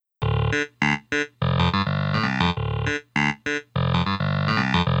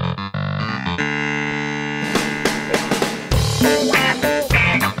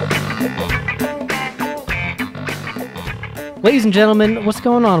Ladies and gentlemen, what's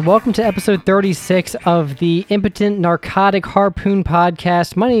going on? Welcome to episode 36 of the Impotent Narcotic Harpoon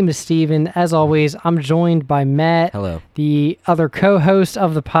Podcast. My name is Steven. As always, I'm joined by Matt. Hello. The other co-host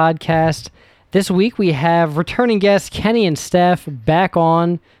of the podcast. This week we have returning guests Kenny and Steph back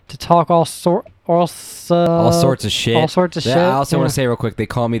on to talk all sorts of shit. All sorts of shit. I also want to say real quick, they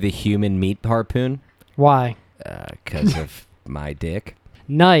call me the human meat harpoon. Why? Because of my dick.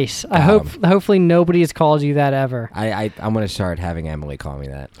 Nice. I hopefully nobody has called you that ever. I'm going to start having Emily call me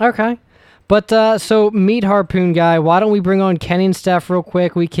that. Okay. But so Meat Harpoon guy, why don't we bring on Kenny and Steph real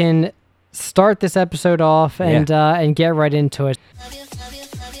quick? We can start this episode off and get right into it.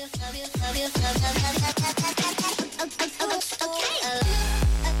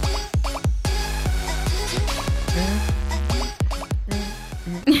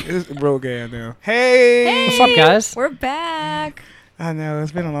 It's real gay now. Hey! What's up, guys? We're back. I know,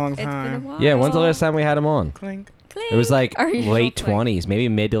 it's been a long time. It's been a while. Yeah, when's the last time we had him on? Clink. Clink. It was like Are you late sure? 20s, maybe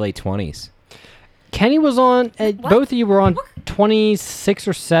mid to late 20s. Kenny was on, both of you were on 26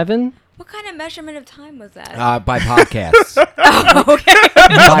 or 7. What kind of measurement of time was that? By podcasts. Oh, okay.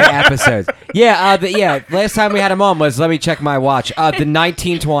 By episodes. Yeah, last time we had him on was, let me check my watch, the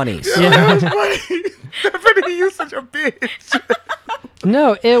 1920s. Yeah. That's funny. That's funny. You such a bitch.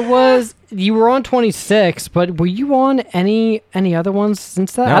 No, it was, you were on 26, but were you on any other ones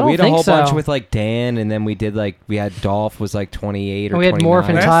since that? No, I don't we had a think whole so. bunch with like Dan, and then we had Dolph was like 28 or 29. We had Morph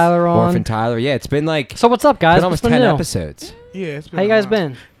and Tyler on. Morph and Tyler. Yeah, it's been like So what's up, guys? almost What's been 10 new? episodes. Yeah, it's been How you a guys while.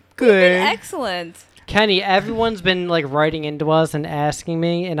 been? Good. Excellent. Kenny, everyone's been like writing into us and asking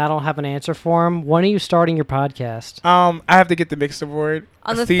me, and I don't have an answer for them. When are you starting your podcast? I have to get the mixer board.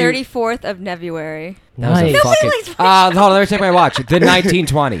 On the Steve- 34th of February. That was a Nice. fucking. Nobody likes Hold on, let me check my watch. The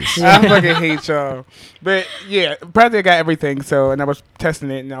 1920s. I fucking hate y'all. But yeah, practically I got everything. So, and I was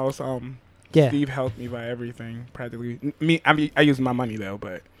testing it, and I was Yeah. Steve helped me buy everything practically. I used my money though,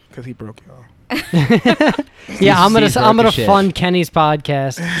 but because he broke y'all. Yeah, I'm Steve's gonna broke as shit. fund Kenny's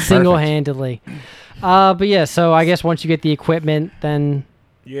podcast single-handedly. But yeah, so I guess once you get the equipment, then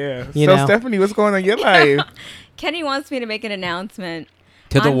Yeah. You So know. Stephanie, what's going on in your life? Kenny wants me to make an announcement.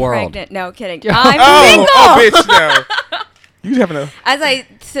 To the I'm world. Pregnant. No, kidding. I'm oh, single. bitch, no. You having a As I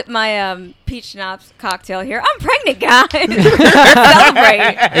sip my peach schnapps cocktail here, I'm pregnant, guys.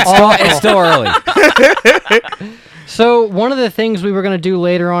 Celebrate. It's still early. So one of the things we were going to do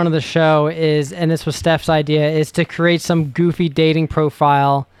later on in the show is, and this was Steph's idea, is to create some goofy dating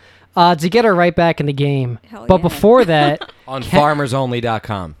profile to get her right back in the game. Hell But yeah. before that, On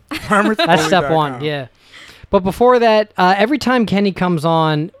farmersonly.com. that's step one, yeah. But before that, every time Kenny comes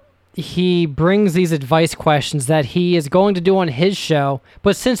on, he brings these advice questions that he is going to do on his show.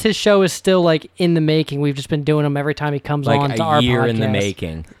 But since his show is still like in the making, we've just been doing them every time he comes on Like to our a year podcast. in the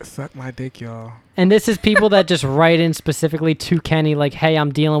making. Suck my dick, y'all. And this is people that just write in specifically to Kenny, like, "Hey,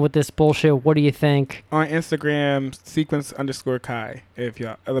 I'm dealing with this bullshit. What do you think?" On Instagram, sequence_Kai, if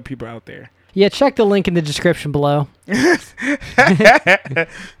y'all other people out there. Yeah, check the link in the description below.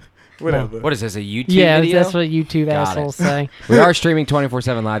 Whatever. What is this, a YouTube Yeah, video? that's what YouTube Got assholes it. say. We are streaming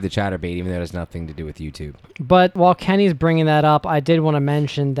 24/7 live to Chatterbait, even though it has nothing to do with YouTube. But while Kenny's bringing that up, I did want to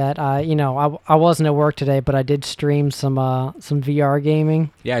mention that I wasn't at work today, but I did stream some VR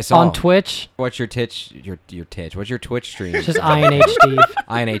gaming Yeah, I saw. on Twitch. What's your Twitch? Your Twitch. What's your Twitch stream? It's just INH Steve.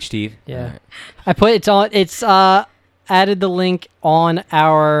 INH Steve. Yeah. Alright. I put it's added the link on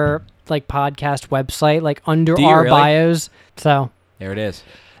our like podcast website, like under Do you our really? bios. So There it is.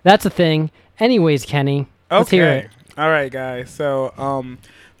 that's a thing. Anyways, Kenny, let's hear it. All right, guys. So,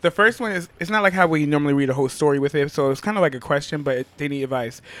 the first one is, it's not like how we normally read a whole story with it. So it's kind of like a question, but they need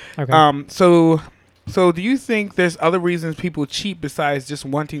advice. Okay. So do you think there's other reasons people cheat besides just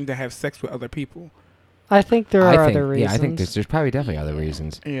wanting to have sex with other people? I think there are other reasons. Yeah, I think there's probably definitely other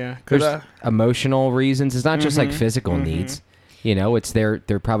reasons. Yeah. There's emotional reasons. It's not just like Mhm, physical mhm. needs. You know, it's they're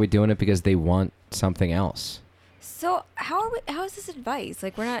probably doing it because they want something else. So how is this advice?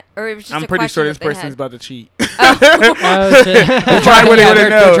 Like we're not, or it was just I'm a pretty sure question this that they person's had. about to cheat. Oh, shit. They're trying what they Yeah, wanna they're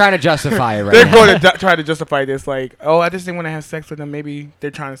know. trying to justify it right They're now. going to try to justify this, like, oh, I just didn't want to have sex with them. Maybe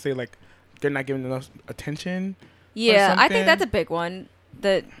they're trying to say, like, they're not giving enough attention. Yeah, I something. think that's a big one.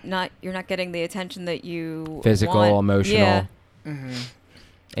 That you're not getting the attention that you Physical, want. emotional, Yeah. Mm-hmm.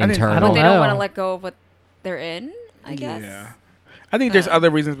 internal. I But don't they don't want to know. let go of what they're in, I guess. Yeah. I think there's Uh. other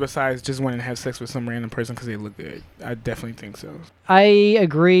reasons besides just wanting to have sex with some random person because they look good. I definitely think so. I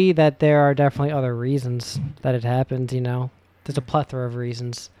agree that there are definitely other reasons that it happens, you know. There's a plethora of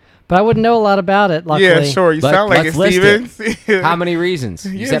reasons. But I wouldn't know a lot about it, luckily. Yeah, sure. You sound like it's Stevens. How many reasons?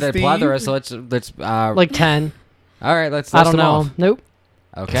 You Yeah, said a Steve. plethora, so let's Like 10. all right, let's I list don't them know. off. Nope.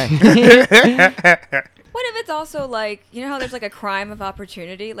 Okay. What if it's also like, you know how there's like a crime of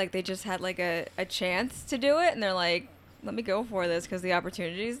opportunity? Like they just had like a chance to do it and they're like, let me go for this because the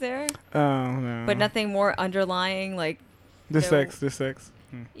opportunity's there. Oh, no. But nothing more underlying, like. The no- sex.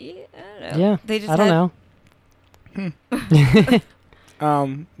 Yeah, I don't know. Yeah. They just I don't had,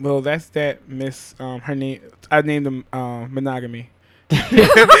 know. Well, that's that Miss. Her name. I named them Monogamy.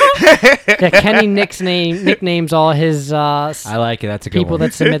 Yeah, Kenny nicknames all his I like it. That's a good people one.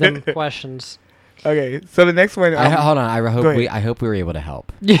 that submit them questions. Okay, so the next one. Hold on. I go hope ahead. I hope we were able to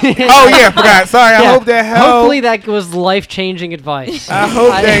help. Oh yeah, I forgot. Sorry. I Yeah. hope that helped. Hopefully that was life-changing advice. I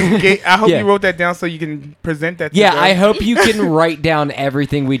hope I hope Yeah. you wrote that down so you can present that. To Yeah, them. I hope you can write down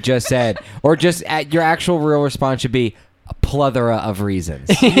everything we just said, or just your actual real response should be a plethora of reasons.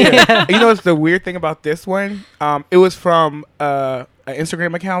 Yeah. You know what's the weird thing about this one? It was from an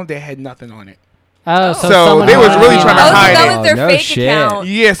Instagram account that had nothing on it. Oh, So someone they was had- really trying to Oh, hide so it. that was their No fake shit. account.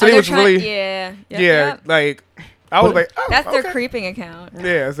 Yeah, so Oh, they they're was really. Yeah. Yeah, like I was like, oh, That's their okay. creeping account.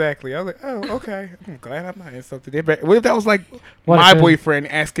 Yeah, exactly. I was like, oh, okay. I'm glad I'm not in something there. But what if that was like What my if it- boyfriend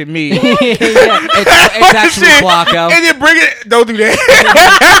asking me? Yeah. It's actually Shit. Flacco. And then bring it. Don't do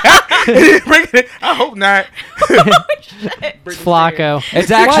that. And then bring it. I hope not. It's Flacco. It's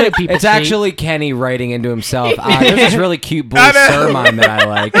Why actually do people it's cheat? actually Kenny writing into himself. There's this really cute blue I know. sermon that I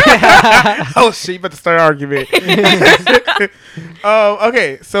like. Oh shit! You about to start an argument.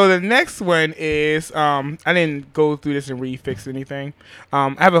 Okay. So the next one is I didn't go through this and refix anything.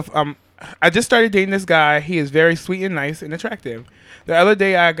 I just started dating this guy. He is very sweet and nice and attractive. The other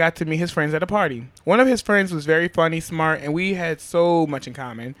day, I got to meet his friends at a party. One of his friends was very funny, smart, and we had so much in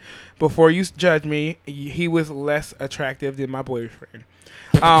common. Before you judge me, he was less attractive than my boyfriend,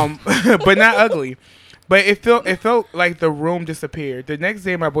 but not ugly. But it felt like the room disappeared. The next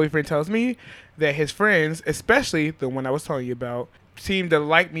day, my boyfriend tells me that his friends, especially the one I was telling you about, seemed to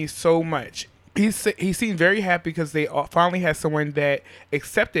like me so much. He seemed very happy because they finally had someone that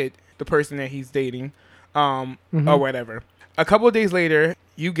accepted the person that he's dating, or whatever. A couple of days later,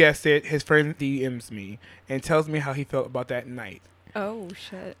 you guessed it, his friend DMs me and tells me how he felt about that night. Oh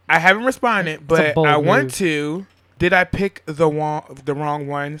shit. I haven't responded, It's a but bold I want move. to. Did I pick the wrong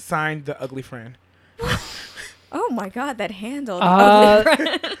one? Signed, the ugly friend. Oh my god, that handle.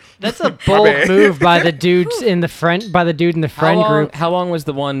 That's a bold bad. move by the dudes in the friend How group. How long was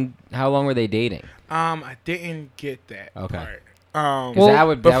the one? How long were they dating? I didn't get that. Okay. Part. 'Cause Well, that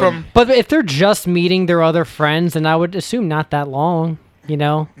would, but that from would, But if they're just meeting their other friends, then I would assume not that long. You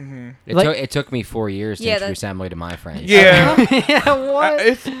know? like- it took me 4 years to Yeah, introduce Emily to my friends. yeah, Yeah. What?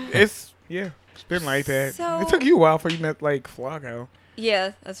 it's been like that. So- It took you a while for you met like Flacco.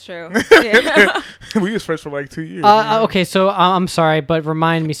 Yeah, that's true. Yeah. We was friends for like 2 years. Okay, so I'm sorry, but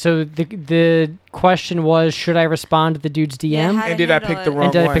remind me. So the question was, should I respond to the dude's DM? Yeah, how And to did I handle pick the it. wrong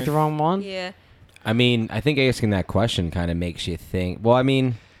and did I one? pick the wrong one? Yeah. I mean, I think asking that question kind of makes you think. Well, I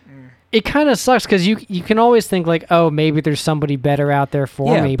mean, It kind of sucks because you can always think like, oh, maybe there's somebody better out there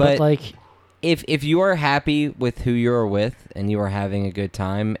for Yeah, me, but but- like, if you are happy with who you're with and you are having a good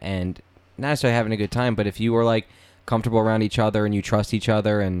time, and not necessarily having a good time, but if you are like comfortable around each other and you trust each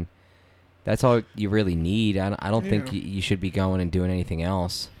other, and that's all you really need, I don't think Yeah. you should be going and doing anything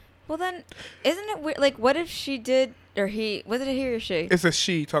else. Well then, isn't it weird? Like, what if she did, or he? Was it a he or she? It's a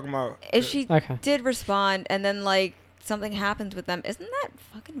she talking about. If she Okay. did respond, and then like something happens with them, isn't that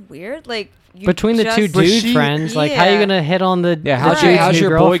fucking weird? Like you between the two just- But dude she- friends, like, how you Yeah. gonna hit on the Yeah, the how's dude's how's new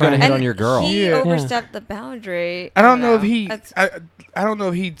your boy gonna girlfriend? hit and on your girl? He Yeah. overstepped the boundary. I don't know if know. he. That's- I don't know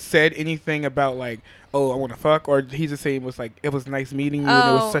if he said anything about like, oh, I want to fuck, or he's just saying it was like it was nice meeting you and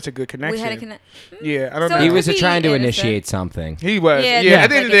it was Oh, such a good connection. We had a connect. Yeah, I don't So know. He it was could be trying to innocent. initiate something. He was. Yeah. yeah. At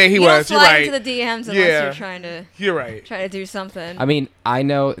the end of the day, he you was. Don't You're slide right. into the DMs unless Yeah. you're trying to You're right. do something. I mean, I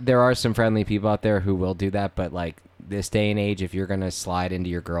know there are some friendly people out there who will do that, but like this day and age, if you're gonna slide into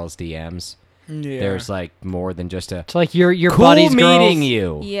your girl's DMs, Yeah. there's like more than just a It's like your cool buddy's meeting girls.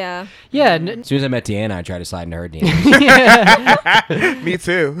 you. yeah. Yeah, As soon as I met Deanna, I tried to slide into her DMs. Me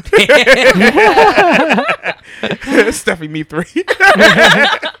too. Stephanie, me three.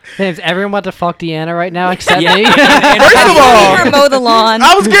 Is everyone about to fuck Deanna right now except Yeah. me? First of Have you all, seen her mow the lawn?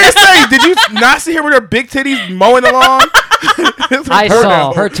 I was gonna say, did you not see her with her big titties mowing the lawn? I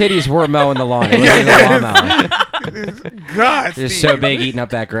saw. Her titties were mowing the lawn. It wasn't the lawnmower. God, They're Steve. so big eating up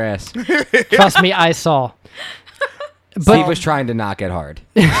that grass. Trust me, I saw. Steve was trying to knock it hard.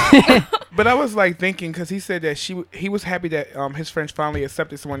 But I was like thinking because he said that he was happy that his friends finally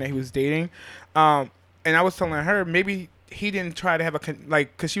accepted someone that he was dating, and I was telling her maybe he didn't try to have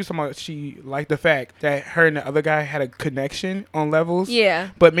because she was talking about she liked the fact that her and the other guy had a connection on levels. Yeah.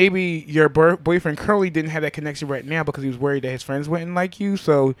 But maybe your boyfriend currently didn't have that connection right now because he was worried that his friends wouldn't like you,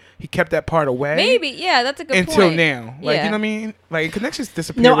 so he kept that part away. Maybe, yeah, that's a good until point. now. Like, Yeah. you know what I mean? Like, connections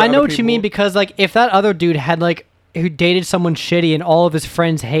disappear. No, with I know other what you mean, people. because like if that other dude had like who dated someone shitty and all of his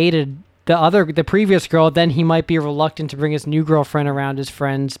friends hated the previous girl, then he might be reluctant to bring his new girlfriend around his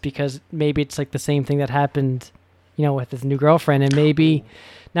friends because maybe it's like the same thing that happened, you know, with his new girlfriend, and maybe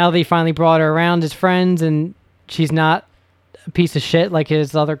now they finally brought her around his friends and she's not a piece of shit like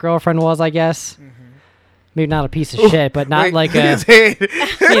his other girlfriend was, I guess. Maybe not a piece of shit, but not like a,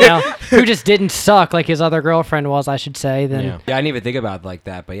 you know, who just didn't suck like his other girlfriend was, I should say. Then Yeah, I didn't even think about it like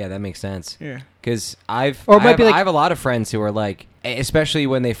that, but yeah, that makes sense. Yeah. Because I have a lot of friends who are like, especially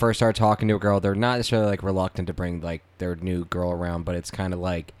when they first start talking to a girl, they're not necessarily like reluctant to bring like their new girl around, but it's kind of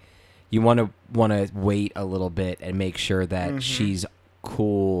like you want to wait a little bit and make sure that she's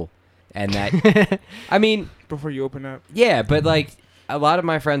cool and that I mean before you open up. Yeah, but like a lot of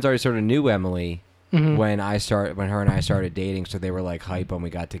my friends already sort of knew Emily when her and I started dating, so they were like hype when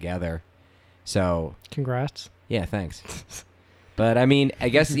we got together. So congrats. Yeah, thanks. But I mean, I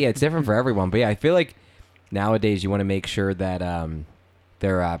guess it's different for everyone. But yeah, I feel like nowadays you want to make sure that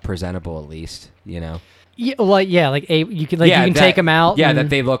they're presentable at least, you know. Yeah, like you can take them out. Yeah, that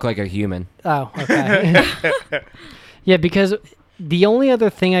they look like a human. Oh, okay. Yeah, because the only other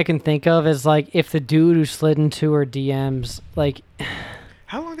thing I can think of is like if the dude who slid into her DMs, like,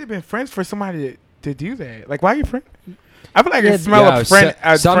 how long have they been friends for somebody to do that? Like, why are you friends? I feel like it smell of friend.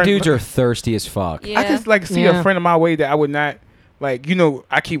 Some dudes are thirsty as fuck. Yeah. I just like see a friend of my way that I would not like. You know,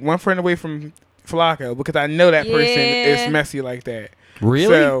 I keep one friend away from Flacco because I know that person is messy like that. Really?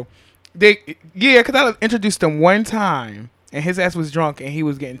 So because I introduced them one time and his ass was drunk and he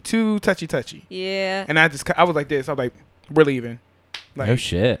was getting too touchy. Yeah. And I was like this. I was like, we're leaving. Like, no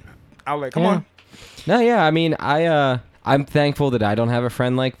shit. I was like, come on. No, yeah. I mean, I'm thankful that I don't have a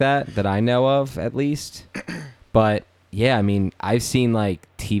friend like that I know of, at least. But yeah, I mean, I've seen like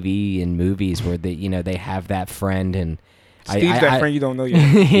TV and movies where they have that friend, and Steve's that friend you don't know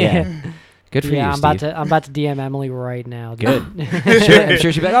yet. Yeah. Good for you, I'm Steve. about to DM Emily right now. Good. I'm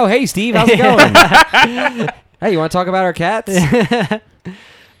sure she'll be like, oh, hey, Steve, how's it going? Hey, you want to talk about our cats?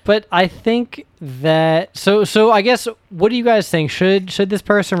 But I think that so I guess, what do you guys think? Should this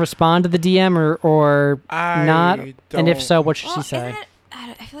person respond to the DM or not? And if so, what should she say?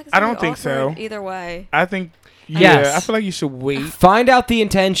 I feel like it's I don't really think so. awkward either way. I think Yes. I feel like you should wait. Find out the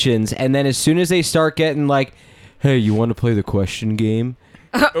intentions, and then as soon as they start getting like, hey, you want to play the question game?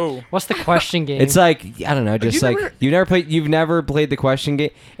 Oh, What's the question game? It's like, I don't know, just you've never played the question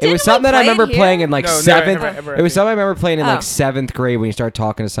game. It was something that I remember playing in like seventh. It was something I remember playing in like seventh grade when you start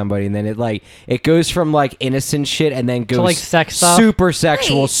talking to somebody, and then it goes from like innocent shit and then goes to like sex stuff. super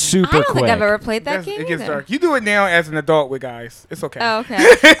sexual, super I don't quick. think I've ever played that game. It gets either. dark. You do it now as an adult with guys. It's okay. Oh, okay. Well,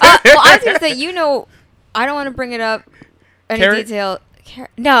 I was gonna say, I don't want to bring it up any Carrot? detail.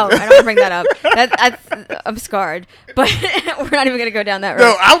 No, I don't want to bring that up. That's I'm scarred. But we're not even gonna go down that road.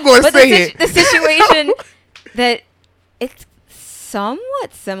 No, I'm going to say it. The situation that it's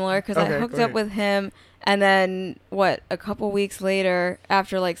somewhat similar because I Okay, hooked go up ahead. with him, and then a couple weeks later,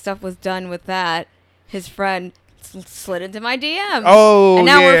 after like stuff was done with that, his friend slid into my DM. Oh, and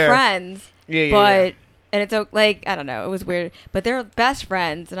now yeah. we're friends. Yeah. But and it's like, I don't know, it was weird. But they're best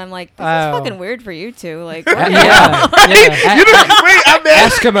friends, and I'm like, this is fucking weird for you two. Like, what? yeah. Wait, I'm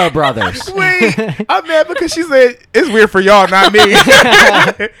mad. Eskimo brothers. Wait, I'm mad because she said it's weird for y'all, not me.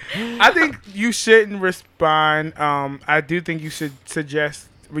 I think you shouldn't respond. I do think you should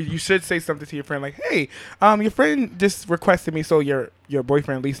you should say something to your friend like, "Hey, your friend just requested me, so your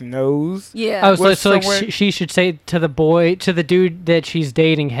boyfriend at least knows." Yeah. Oh, so like she should say to the dude that she's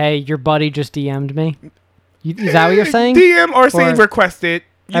dating, "Hey, your buddy just DM'd me." Is that what you're saying? DM or saying requested.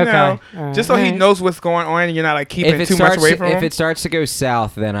 You know, right. just so he knows what's going on, and you're not like keeping too much away from him. If it starts to go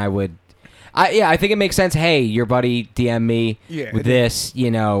south, then I would. I think it makes sense. Hey, your buddy DM me with this. Do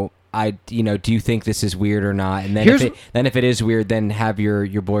you think this is weird or not? And then if it is weird, then have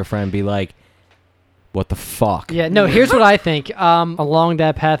your boyfriend be like, what the fuck? Yeah, no, here's what I think. Along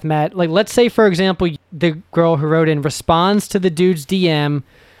that path, Matt, like, let's say, for example, the girl who wrote in responds to the dude's DM,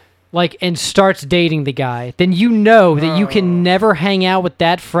 like, and starts dating the guy, then you know that you can never hang out with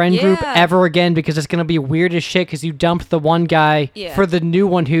that friend group ever again because it's going to be weird as shit because you dumped the one guy for the new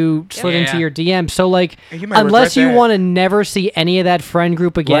one who slid into your DM. So, like, unless you want to never see any of that friend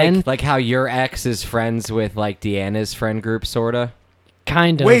group again. Like how your ex is friends with, like, Deanna's friend group, sort of?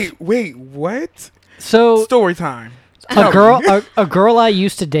 Kind of. Wait, what? So story time. a girl I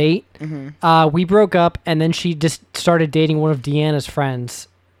used to date. We broke up, and then she just started dating one of Deanna's friends.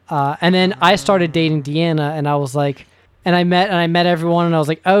 And then I started dating Deanna, and I was like, and I met everyone, and I was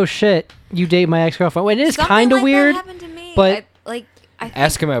like, oh shit, you date my ex-girlfriend. Well, it is kind of like weird, that happened to me. but I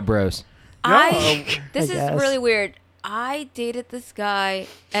Eskimo bros. This is guess. really weird. I dated this guy,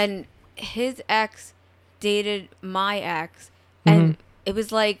 and his ex dated my ex, and it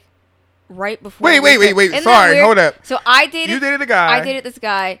was like right before. Wait. Isn't that Sorry, weird? hold up. So I dated. You dated a guy. I dated this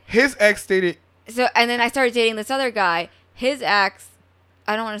guy. His ex dated. So and then I started dating this other guy. His ex,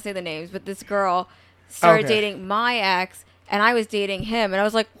 I don't want to say the names, but this girl started dating my ex. And I was dating him, and I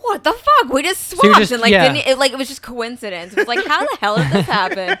was like, "What the fuck? We just swapped." And like, it was just coincidence. It was like, how the hell did this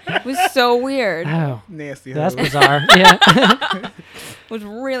happen? It was so weird. oh, Nasty. that's bizarre. Yeah. It was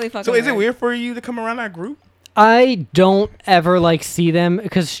really fucking. So is it weird for you to come around that group? I don't ever like see them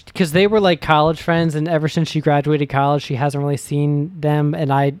because they were like college friends, and ever since she graduated college, she hasn't really seen them.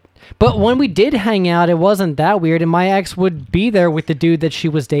 But when we did hang out, it wasn't that weird. And my ex would be there with the dude that she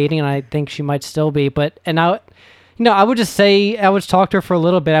was dating, and I think she might still be. I would just say, I would talk to her for a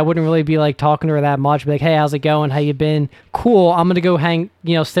little bit. I wouldn't really be like talking to her that much. Be like, hey, how's it going? How you been? Cool. I'm going to go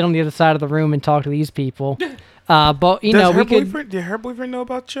sit on the other side of the room and talk to these people. But, Did her boyfriend know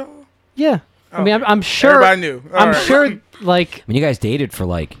about y'all? Yeah. Oh, I mean, I'm sure. Everybody knew. I'm sure, like. When you guys dated for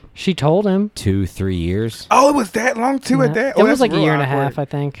like. She told him. 2-3 years. Oh, it was that long too at that? It was like a year and a half, I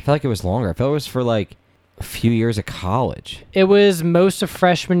think. I feel like it was longer. I felt it was for like a few years of college. It was most of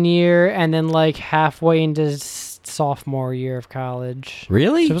freshman year and then like halfway into sophomore year of college.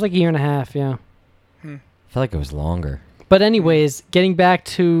 Really? So it was like a year and a half, yeah. I feel like it was longer. But anyways, getting back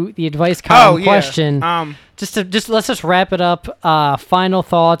to the advice column question, let's just wrap it up. Final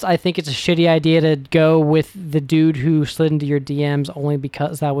thoughts. I think it's a shitty idea to go with the dude who slid into your DMs only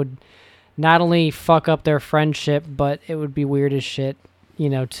because that would not only fuck up their friendship, but it would be weird as shit,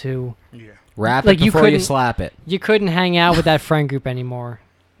 to wrap it before you slap it. You couldn't hang out with that friend group anymore.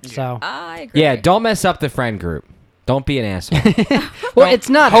 So I agree. Yeah, don't mess up the friend group. Don't be an asshole. Well, it's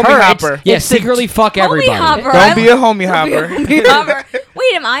not homie her. hopper. It's secretly fuck everybody. Hopper. Don't be a homie hopper.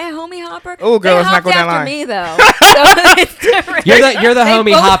 Wait, am I a homie hopper? Oh, girl, let's not go down after line. me though. So it's different. You're the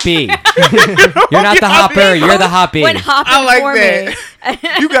homie hoppy. You're not the hopper. You're the hoppy. When hopping I like for that. me.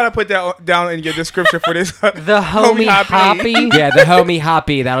 You gotta put that down in your description for this. The homie hoppy. Yeah, the homie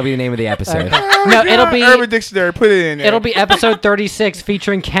hoppy. That'll be the name of the episode. Okay. No, it'll be Urban Dictionary. Put it in there. It'll be episode 36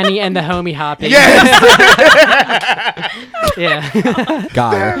 featuring Kenny and the homie hoppy. Yes. Yeah.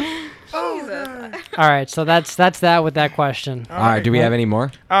 Got her. All right, so that's that with that question. All right, do we have any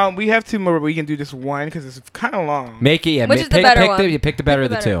more? We have two more, but we can do this one because it's kind of long. Make it, yeah. Which is the better one? You pick the better of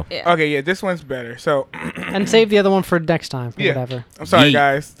the two. Yeah. Okay, yeah, this one's better. So. And save the other one for next time. Yeah. Whatever. I'm sorry, Yeet.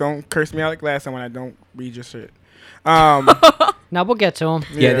 guys. Don't curse me out like last time when I don't read your shit. Now we'll get to them.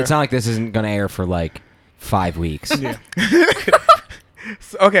 Yeah, it's not like this isn't going to air for like 5 weeks. Yeah.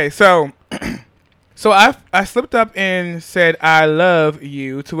 Okay, so I slipped up and said I love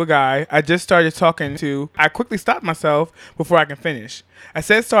you to a guy I just started talking to. I quickly stopped myself before I can finish. I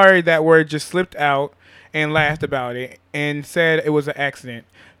said sorry, that word just slipped out, and laughed about it and said it was an accident.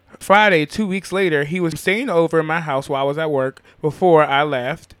 Friday, 2 weeks later, he was staying over at my house while I was at work. Before I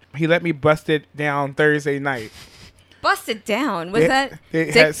left, he let me bust it down Thursday night. Bust it down.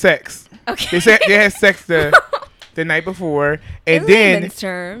 They had sex. Okay. They said they had sex the night before, and In then layman's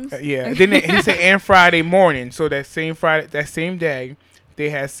terms. yeah. Then he said and Friday morning. So that same day, they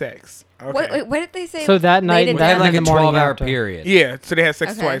had sex. Okay. What did they say? So that night, They did They had that like in a the morning 12-hour after. period. Yeah. So they had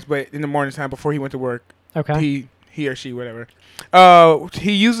sex Okay. twice, but in the morning time before he went to work. Okay. He or she, whatever.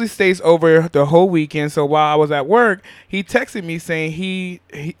 He usually stays over the whole weekend. So while I was at work, he texted me saying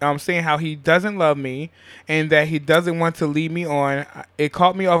saying how he doesn't love me and that he doesn't want to lead me on. It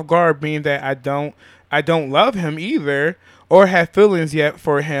caught me off guard, being that I don't love him either or have feelings yet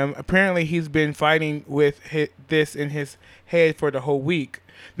for him. Apparently, he's been fighting with this in his head for the whole week.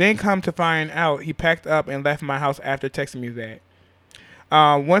 Then come to find out, he packed up and left my house after texting me that.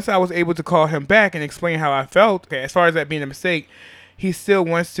 Once I was able to call him back and explain how I felt, as far as that being a mistake, he still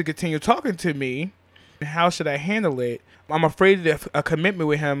wants to continue talking to me. How should I handle it? I'm afraid of a commitment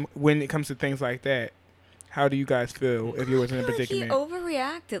with him when it comes to things like that. How do you guys feel if you was in a predicament? He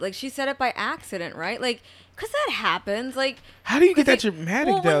overreacted. Like, she said it by accident, right? Like, because that happens. Like, how do you get that 'cause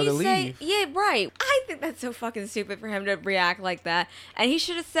dramatic, when though, you to leave? Yeah, right. I think that's so fucking stupid for him to react like that. And he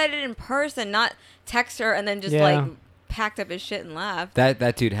should have said it in person, not text her and then just, like, packed up his shit and left.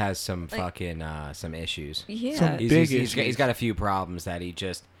 That dude has some fucking some issues. Yeah. He's got a few problems that he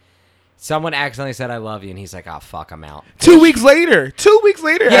just. Someone accidentally said I love you, and he's like, "Oh fuck, I'm out." 2 weeks later. 2 weeks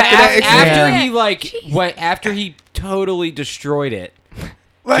later. Yeah, after that after accident. he like Jeez. after he totally destroyed it.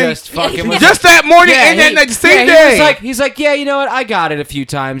 Like, Just fucking with just that morning and that night, the same day. He's like, yeah, you know what? I got it a few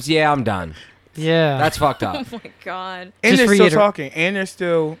times. Yeah, I'm done. Yeah. That's fucked up. Oh my god. And Just they're still talking. And they're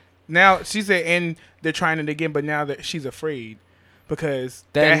still now. She said, and they're trying it again, but now that she's afraid because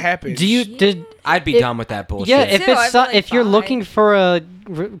Then that happened. I'd be done with that bullshit. Yeah, if too, it's I'd be like, if you're fine. looking for a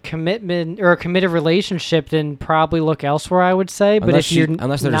commitment or a committed relationship, then probably look elsewhere. I would say, but unless if you're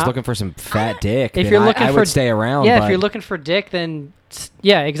unless they're just not- looking for some fat dick, if then you're looking I for would stay around. yeah, but if you're looking for dick, then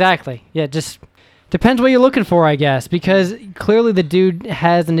yeah, exactly. Yeah, just depends what you're looking for, I guess, because clearly the dude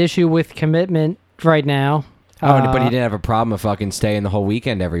has an issue with commitment right now. but he didn't have a problem with fucking staying the whole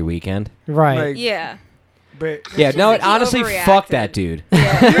weekend every weekend. Right. Like, Yeah. but Yeah, just no, think he honestly, overreacted. fuck that dude.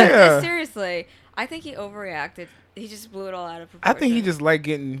 Yeah. Seriously, I think he overreacted. He just blew it all out of I proportion. think he just like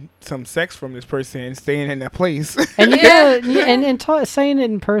getting some sex from this person and staying in that place. And you Yeah. gotta, saying it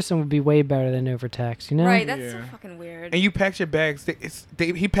in person would be way better than over text, you know? Right, that's so Yeah. fucking weird. And you packed your bags.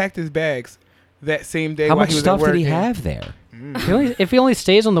 He packed his bags that same day. How while much he was stuff at work did he and- have there? If he only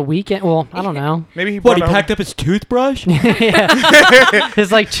stays on the weekend, well, I don't know. Maybe he brought up his toothbrush? Yeah.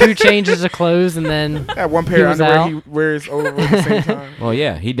 There's like 2 changes of clothes and then that one he pair of was underwear out. he wears over at the same time. Well,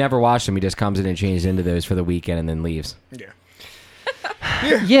 yeah, he'd never wash them. He just comes in and changes into those for the weekend and then leaves. Yeah.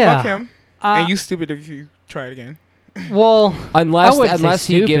 Yeah. Fuck him. And you stupid if you try it again. Well, I Unless wouldn't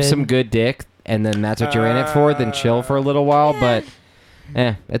say you give stupid. some good dick and then that's what you're in it for, then chill for a little while. But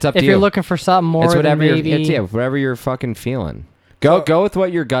it's up to if you. you're looking for something more It's than whatever maybe whatever you're fucking feeling. Go with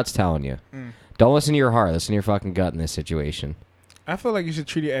what your gut's telling you. Don't listen to your heart. Listen to your fucking gut in this situation. I feel like you should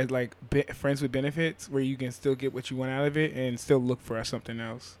treat it as like friends with benefits, where you can still get what you want out of it and still look for something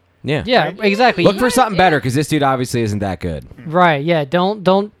else. Yeah. Yeah, Right? exactly. Look for something better because this dude obviously isn't that good. Right, yeah. Don't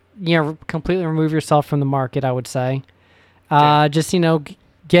completely remove yourself from the market, I would say. Just,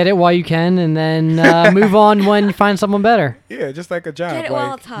 get it while you can and then move on when you find someone better. Yeah, just like a job. Get it while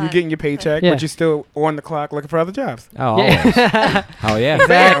Like it's hot. you're getting your paycheck, Yeah. but you're still on the clock looking for other jobs. Oh, always. Yeah. Oh, yeah.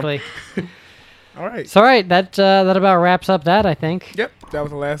 Exactly. All right. So, all right, that about wraps up that, I think. Yep, that was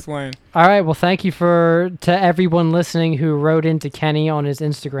the last one. All right, well, thank you to everyone listening who wrote into Kenny on his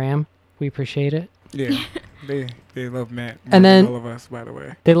Instagram. We appreciate it. Yeah, they love Matt more And than then- all of us, by the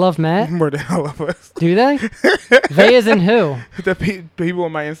way. They love Matt? More than all of us. Do they? They as in who? The people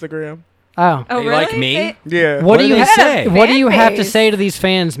on my Instagram. Oh. Oh, They really? like me? Yeah. What do do you they say? What do you have to Fan say to these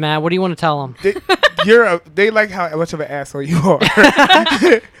fans, Matt? What do you want to tell them? They like how much of an asshole you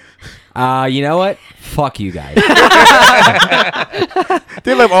are. You know what? Fuck you guys.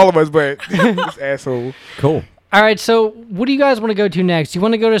 They love all of us, but this asshole. Cool. All right, so what do you guys want to go to next? Do you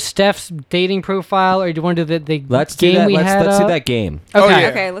want to go to Steph's dating profile, or do you want to do the Let's do game that. we had Let's do up? that game. Okay. Oh, yeah.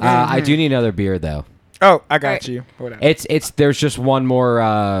 Okay, let's I do need another beer though. Oh, I got Alright. you. Hold on. It's there's just one more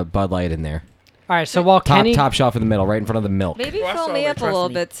Bud Light in there. All right, so while Kenny Top shelf in the middle, right in front of the milk. maybe Well, I fill saw me it, up a trust little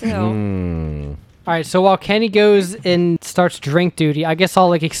me. bit too. Mm. All right, so while Kenny goes and starts drink duty, I guess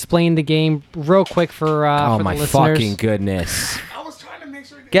I'll explain the game real quick for Oh for my the listeners. fucking goodness! I was trying to make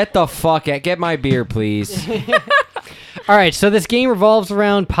sure. Get the fuck out! Get my beer, please. All right, so this game revolves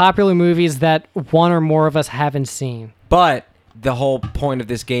around popular movies that one or more of us haven't seen. But the whole point of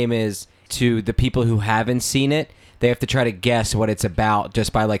this game is to the people who haven't seen it. They have to try to guess what it's about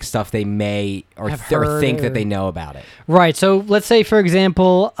just by stuff they may or Have heard think or- that they know about it. Right, so let's say, for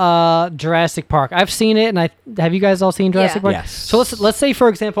example, Jurassic Park. I've seen it, and have you guys all seen Jurassic Yeah. Park? Yes. So let's say, for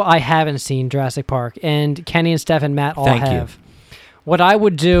example, I haven't seen Jurassic Park, and Kenny and Steph and Matt all Thank you. have. What I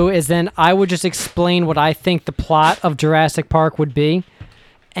would do is then I would just explain what I think the plot of Jurassic Park would be,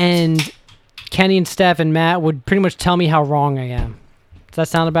 and Kenny and Steph and Matt would pretty much tell me how wrong I am. Does that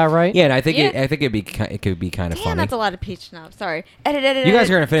sound about right? Yeah, and I think Yeah. it could be kind of Damn, funny. that's a lot of peach schnapps. Sorry. Edit. You guys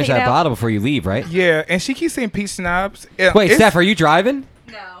are gonna finish Take it that out. bottle before you leave, right? Yeah, and she keeps saying peach snobs. Yeah, Wait, it's- Steph, are you driving?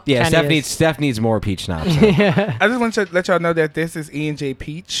 No. Yeah, Kenny Steph is. needs more peach schnapps. I just want to let y'all know that this is E&J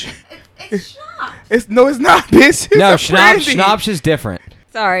Peach. It's schnapps. It's not, bitch. It's No, a brandy. schnapps is different.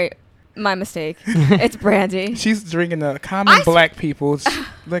 Sorry, my mistake. It's brandy. She's drinking a common black people's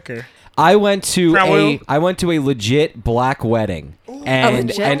liquor. I went to Brown Will? a legit black wedding, and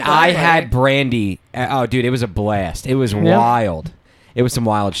legit and black I wedding. had brandy. Oh, dude, it was a blast. It was wild. It was some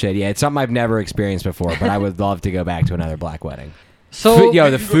wild shit. Yeah, it's something I've never experienced before, but I would love to go back to another black wedding. So the You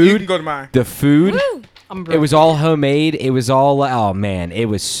can food, go to mine. the food. Woo. I'm It was all homemade. It was all. Oh man, it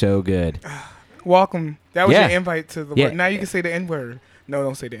was so good. Welcome. That was Yeah. your invite to the Yeah. word. Now you can say the N word. No,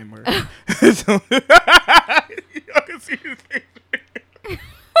 don't say the N word. Y'all can see his face.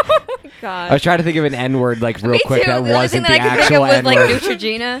 God. I was trying to think of an N word real Me quick too. that The only wasn't thing the that I could think actual of was N like word.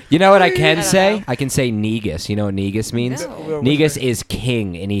 Neutrogena. You know what I I can don't say? know. I can say negus. You know what negus means? No. Negus is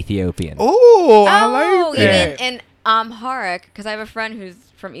king in Ethiopian. Oh, I Oh, like that. and Amharic because I have a friend who's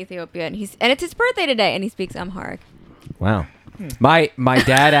from Ethiopia and it's his birthday today and he speaks Amharic. Wow. My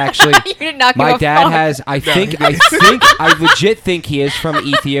dad actually. You did not give my a dad fuck. has. I legit think he is from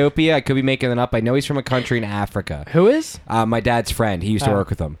Ethiopia. I could be making it up. I know he's from a country in Africa. Who is? My dad's friend. He used to work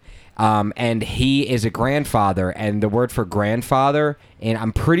with him. And he is a grandfather. And the word for grandfather, and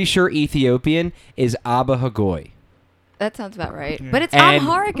I'm pretty sure Ethiopian, is Abba Hagoy. That sounds about right. But it's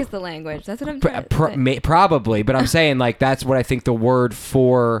Amharic is the language. That's what I'm trying to say. Probably, but I'm saying like that's what I think the word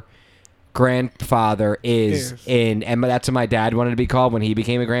for grandfather is in, and that's what my dad wanted to be called when he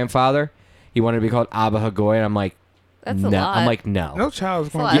became a grandfather. He wanted to be called Abba Hagoy, and I'm like, that's no. a lot. I'm like, no. No child's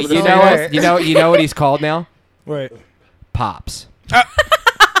That's a going lot. to You know what? You know what he's called now? What? Pops.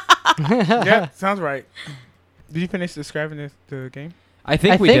 Yeah, sounds right. Did you finish describing the game? I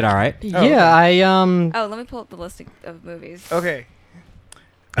think we did all right. Yeah, okay. Oh, let me pull up the list of movies. Okay.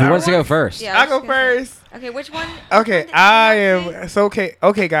 Who wants to go first? Yeah, I'll go first. Okay, which one? Okay, I am. So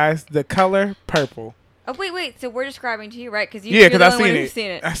okay, guys. The color purple. Oh wait. So we're describing to you, right? Because Yeah, because I've seen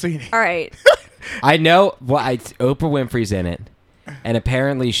it. I've seen it. All right. I know. Well, Oprah Winfrey's in it, and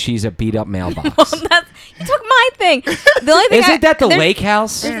apparently she's a beat up mailbox. You took my thing. The only thing Isn't that the lake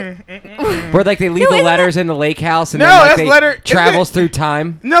house? Where like they leave the letters in the lake house and No, then like, that's they letter- travels through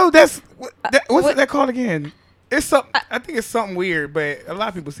time. No, what's that called again? It's something. I think it's something weird, but a lot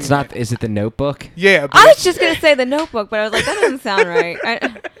of people see It's not. Is it The Notebook? Yeah. I was just gonna say The Notebook, but I was like, that doesn't sound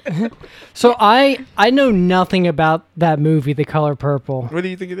right. So I know nothing about that movie, The Color Purple. What do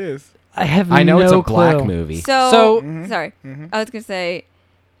you think it is? I have I know no it's a clue. black movie. So- sorry. I was gonna say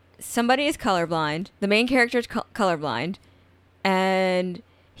somebody is colorblind. The main character is colorblind, and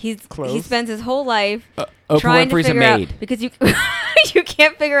he Close. spends his whole life Oprah trying to Winfrey's a figure out maid. because you you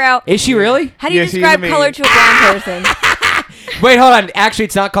can't figure out Is she really? how do you Yeah, she's a describe maid. color to a blind person. Wait, hold on. Actually,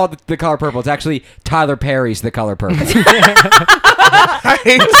 it's not called The Color Purple. It's actually Tyler Perry's The Color Purple. I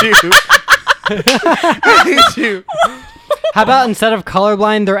hate you. I hate you. How about instead of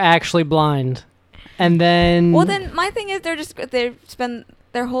colorblind, they're actually blind, and then Well, then my thing is they spend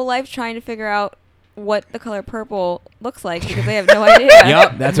their whole life trying to figure out what the color purple looks like because they have no idea.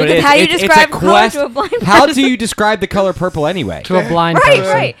 Yep, that's what it is. How do you It's describe a color quest. to a blind person? How do you describe the color purple anyway? to a blind Right,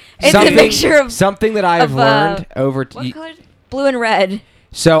 person. right. It's a mixture of something that I have of, learned over. what colors? Blue and red.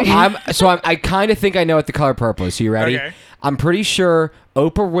 I kind of think I know what the color purple is. So you ready? Okay. I'm pretty sure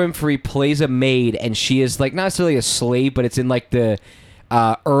Oprah Winfrey plays a maid, and she is like not necessarily a slave, but it's in like the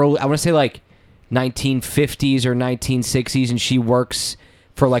early. I want to say like 1950s or 1960s, and she works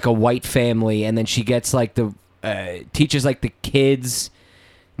for like a white family, and then she gets like the teaches like the kids.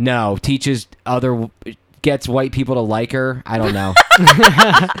 No, teaches gets white people to like her. I don't know.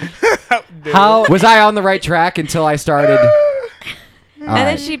 How Was I on the right track until I started? And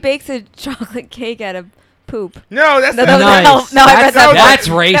then she bakes a chocolate cake out of poop. No, that's No, not that was Nice. the help. No, I read that. That's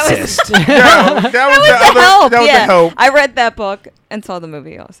book. racist. No, that was the Help. That was Yeah, the help. I read that book and saw the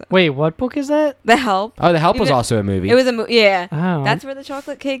movie also. wait, what book is that? The Help. Oh, The Help was Even- also a movie. It was a movie. Yeah. Oh. That's where the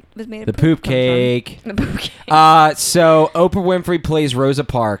chocolate cake was made. The of poop comes from. cake. The poop cake. So Oprah Winfrey plays Rosa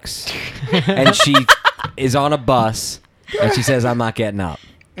Parks, and she is on a bus, and she says, "I'm not getting up."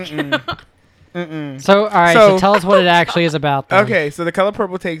 So all right, so tell us what it actually is about. Then. Okay, so the color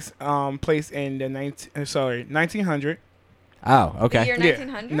purple takes place in the 1900. Oh, The okay. year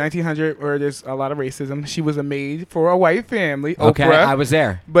 1900. 1900, where there's a lot of racism. She was a maid for a white family, Okay, Oprah, I was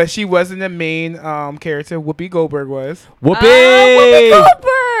there. but she wasn't the main character. Whoopi Goldberg was. Whoopi! Whoopi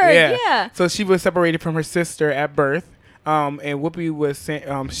Goldberg. Yeah. So she was separated from her sister at birth, and Whoopi was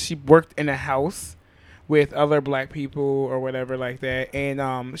she worked in a house with other black people or whatever like that,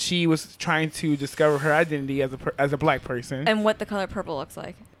 and she was trying to discover her identity as a black person. And what the color purple looks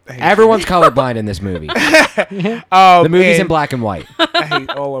like. I hate Everyone's colorblind in this movie. you. The movie's in black and white. I hate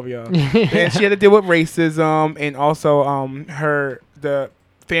all of y'all. And she had to deal with racism, and also the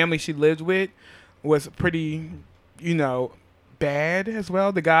family she lived with was pretty, bad as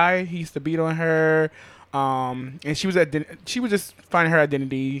well. The guy, he used to beat on her, and she was just finding her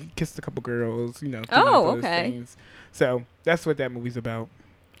identity, kissed a couple girls, doing Oh, those okay. things. So that's what that movie's about.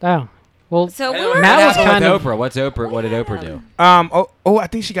 Oh, well, So we What were. Matt was happened kind with of- Oprah? What did Oprah do? I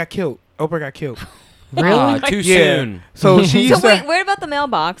think she got killed. Oprah got killed. really? Too Yeah. soon. So she So used wait, to. what about the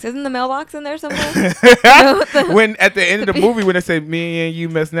mailbox? Isn't the mailbox in there somewhere? When at the end of the movie, when it said "Me and you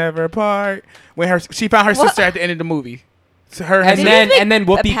must never part," when she found her What? sister at the end of the movie. So her And Did then you make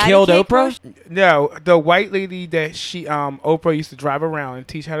Whoopi a patty killed cake Oprah. for her? No, the white lady that Oprah used to drive around and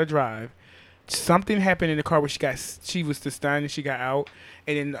teach how to drive. Something happened in the car where she was too stunned and she got out,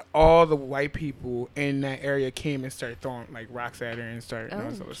 and then all the white people in that area came and started throwing like rocks at her and started.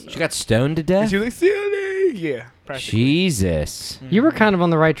 Oh, sort of geez. stuff. She got stoned to And death. she was like, "Silly." Yeah, practically. Jesus. You were kind of on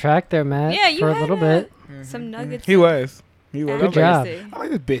the right track there, Matt. Yeah, you for a had little bit. some nuggets. He was. He was. Good job. I like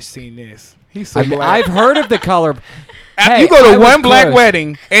this bitch seeing this. He's so I've black. heard of the color. After Hey, you go I to was one black close.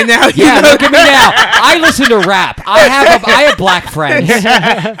 wedding, and now you Yeah, go look at me now. I listen to rap. I have black friends.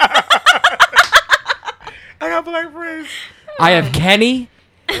 I got black friends. I have Kenny.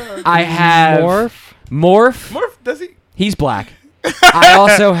 I have Morph. Morph, does he? He's black. I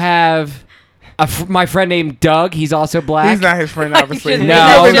also have my friend named Doug. He's also black. He's not his friend, obviously. shouldn't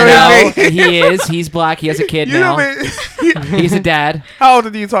No, You no, he is. He's black. He has a kid You now. know, He's a dad. how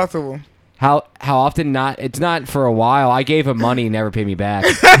often do you talk to him? How often? Not. It's not for a while. I gave him money. He never paid me back.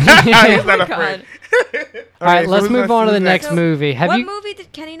 He's Oh not my a friend. God. All right, so let's who's move next? on to the Who's next So, movie. Have what you? movie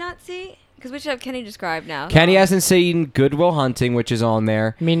did Kenny not see? Because we should have Kenny describe now. Kenny hasn't seen Good Will Hunting, which is on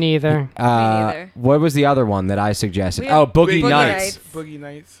there. Me neither. neither. What was the other one that I suggested? We Oh, have Boogie Boogie Nights. Nights. Boogie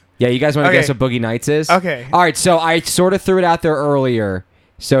Nights. Yeah, you guys want to Okay. guess what Boogie Nights is? Okay. All right, so I sort of threw it out there earlier.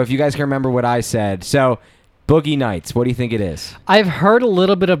 So if you guys can remember what I said. So, Boogie Nights, what do you think it is? I've heard a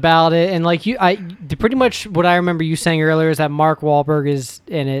little bit about it, and like pretty much what I remember you saying earlier is that Mark Wahlberg is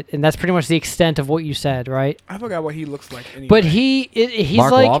in it, and that's pretty much the extent of what you said, right? I forgot what he looks like. Anyway. But he's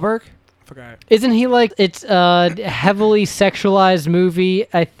Mark like, Wahlberg? I forgot. isn't he like? It's a heavily sexualized movie.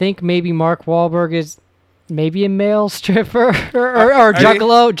 I think maybe Mark Wahlberg is maybe a male stripper or they-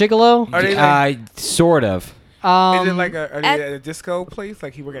 gigolo. Are they like, Sort of. is it like are they at a disco place?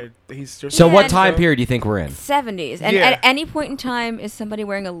 Like he's stripping? So Yeah, what and- time period do you think we're in? 70s. And Yeah. at any point in time, is somebody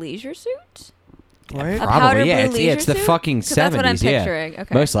wearing a leisure suit? What? A powder Probably, yeah. blue It's the leisure suit? fucking 'Cause that's what I'm 70s, yeah. picturing.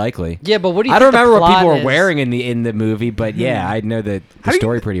 Okay. Most likely. Yeah, but what do you? I don't think the remember what plot people were is? wearing in the movie, but yeah, I know the How do you-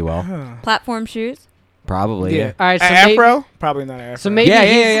 story pretty well. Platform shoes. Probably, yeah. All right, so An maybe, afro? Probably not an afro. so maybe Yeah,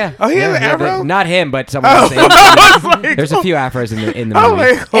 he's- yeah. Oh, he has an Yeah, afro? but not him, but someone Oh. else. I was like, There's a few afros in the oh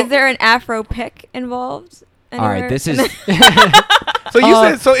movie. my God. Is there an afro pick involved? All right, anywhere? this is. So you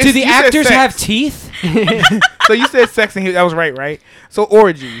said so. Do the you said actors sex. have teeth? So you said sex and that was right? So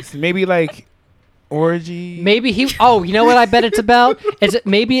orgies, maybe like orgy. Maybe he. Oh, you know what? I bet it's about.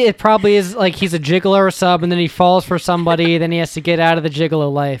 Maybe it probably is like he's a gigolo or sub, and then he falls for somebody, then he has to get out of the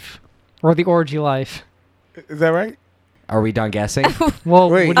gigolo life or the orgy life. Is that right? Are we done guessing? Well,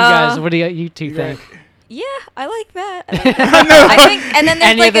 Wait. what do you guys? What do you two think? Yeah, I like that. I, like that. I think, and then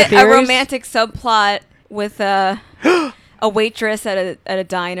there's Any like other a theories? romantic subplot with a waitress at a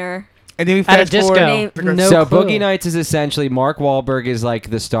diner. And then we At a fast forward. disco. No so clue. Boogie Nights is essentially Mark Wahlberg is like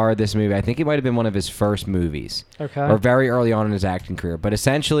the star of this movie. I think it might have been one of his first movies Okay. or very early on in his acting career. But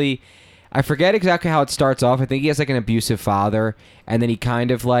essentially, I forget exactly how it starts off. I think he has like an abusive father, and then he kind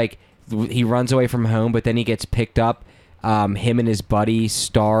of like he runs away from home, but then he gets picked up. Him and his buddy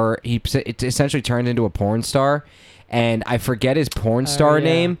star. It essentially turns into a porn star, and I forget his porn star yeah.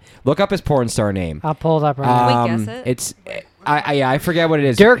 name. Look up his porn star name. I'll pull it up right now. Can we guess it? It's I forget what it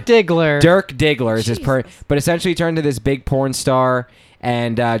is. Dirk Diggler. Dirk Diggler is his Jesus. but essentially he turned into this big porn star,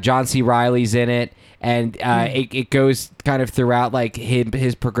 and John C. Reilly's in it, and it goes kind of throughout like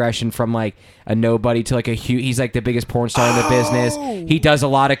his progression from like a nobody to like a huge. He's like the biggest porn star in the business. He does a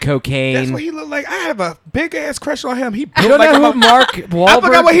lot of cocaine. That's what he looked like. I have a big ass crush on him. He You built don't like know a who Mark Wahlberg? I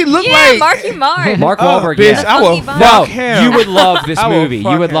forgot what he looked Yeah, like. Marky Mark. Mark Oh, Wahlberg. bitch, Yeah. I will Funky No, fuck him. you would love this I will movie. You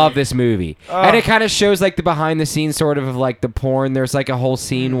fuck would him. love this movie. Oh. And it kind of shows like the behind the scenes sort of like the porn. There's like a whole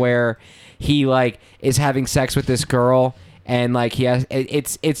scene where he like is having sex with this girl, and like he has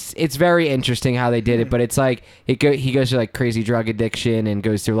it's very interesting how they did it, but it's like he goes through like crazy drug addiction and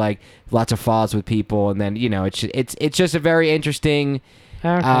goes through like lots of falls with people, and then it's just a very interesting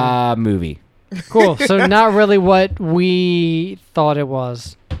Okay. movie. Cool. So not really what we thought it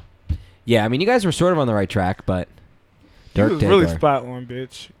was. Yeah, I mean you guys were sort of on the right track, but You Dirk was really Diggler. spot on,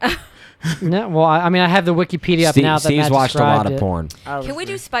 bitch. No, well, I mean, I have the Wikipedia up now that Steve's Matt watched a lot of described it. porn. Can we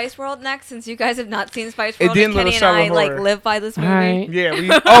do Spice World next? Since you guys have not seen Spice It World, didn't and look Kenny and I Shallow like Horror. live by this movie. All right.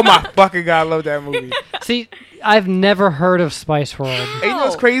 Yeah. Oh my fucking god, I love that movie. See, I've never heard of Spice World. And you know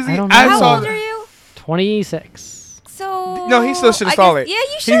what's crazy? I don't I know. How saw. old are you? 26. So No, he still should have saw it. Yeah,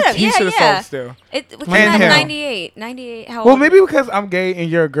 you should have. He Yeah, should have saw yeah. it still. It came And out in him. 98. 98. How Well, old? maybe because I'm gay and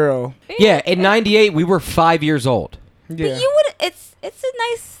you're a girl. Yeah, in '98 we were 5 years old. Yeah. But you would. It's a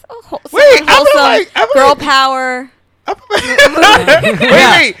nice, Wait, I feel wholesome like- I feel girl like- power.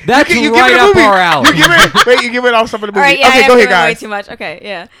 wait. That's you give right it a up movie. our alley. You give it off some of the movie. All right, yeah, Okay, I go am ahead, giving away guys. too much. Okay,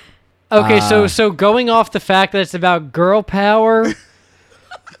 yeah. Okay, Uh, so going off the fact that it's about girl power.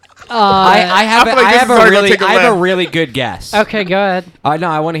 I have I feel like this is already gonna take a I have a left. really good guess. Okay, go ahead. No,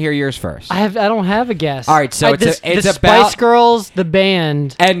 I want to hear yours first. I don't have a guess. All right, so it's the about- Spice Girls, the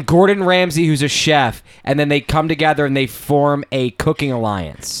band. And Gordon Ramsay, who's a chef, and then they come together and they form a cooking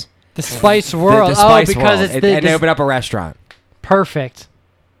alliance. The Spice World. The Spice because World. it's and they open up a restaurant. Perfect.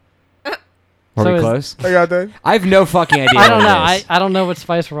 Are So we is- close? Are y'all done? I have no fucking idea. I don't know. What it is. I don't know what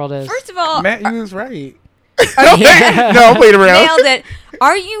Spice World is. First of all, Matt, you was right. No, I'm playing around. nailed it.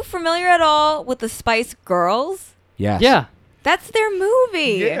 Are you familiar at all with the Spice Girls? Yes. Yeah. That's their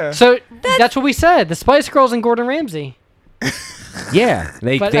movie. Yeah. So that's what we said. The Spice Girls and Gordon Ramsay. Yeah.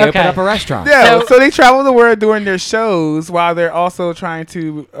 They But, open okay. up a restaurant. Yeah, so they travel the world doing their shows while they're also trying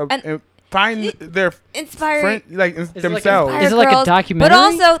to And find their Inspired. friend, like it like themselves. Is it like a girls, documentary? But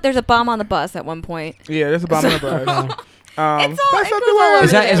also, there's a bomb on the bus at one point. Yeah, there's a bomb on the bus. It's all- That's it not goes the all word. over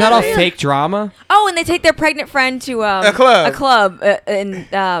Is that all Yeah. fake drama? Oh, and they take their pregnant friend to A club. A club in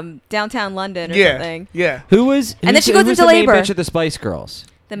downtown London or Yeah, something. yeah. Who was? And then who's- she goes who was into the main labor. bitch of the Spice Girls?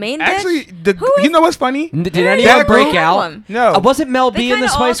 The main Actually, bitch. Who is- you know what's funny? Did There any is of a them break black out? one. No. Wasn't Mel They B in the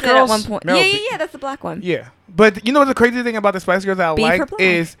kinda all Spice did at Girls? one point. Mel Yeah, B. yeah, yeah. That's the black one. Yeah. But you know what the crazy thing about the Spice Girls I B for like black.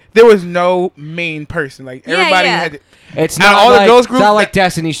 is there was no main person. Like Yeah, everybody yeah. had. It's Out of not all the like, girls it's group not like that-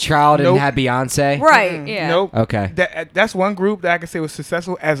 Destiny's Child Nope. and had Beyonce. Right. Yeah. Nope. Okay. That's one group that I can say was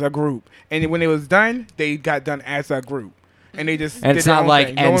successful as a group, and when it was done, they got done as a group, and they just. And did it's their not own like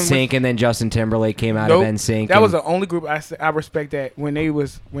thing. No one was- NSYNC and then Justin Timberlake came out Nope. of NSYNC. That was and- the only group I respect that when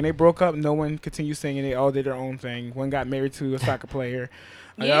they broke up, no one continued singing. They all did their own thing. One got married to a soccer player.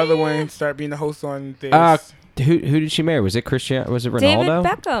 The other one started being the host on this. Who did she marry? Was it Christian? Was it David Ronaldo?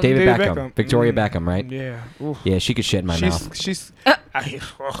 Beckham. David David Beckham. Beckham. Victoria Mm. Beckham, right? Yeah. Oof. Yeah, she could shit in my mouth.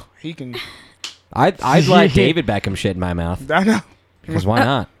 He can. I'd let David Beckham shit in my mouth. I know. Because why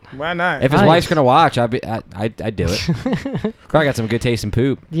not? Why not? If his Nice. wife's gonna watch, I'd do it. Probably got some good taste in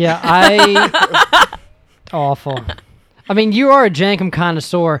poop. Yeah, awful. I mean, you are a Jankum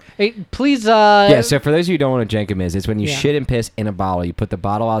connoisseur. Hey, please. Yeah. So for those of you who don't know what Jankum is, it's when you Yeah. shit and piss in a bottle. You put the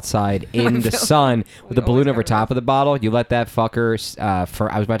bottle outside in the sun with a balloon over top of the bottle. You let that fucker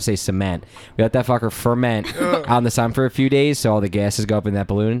I was about to say cement. We let that fucker ferment out in the sun for a few days, so all the gases go up in that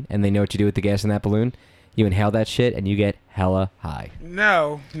balloon, and they know what you do with the gas in that balloon. You inhale that shit, and you get hella high.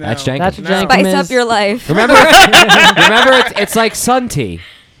 No. That's Jankum. That's what No. Jankum Spice is. up your life. Remember, it's like sun tea.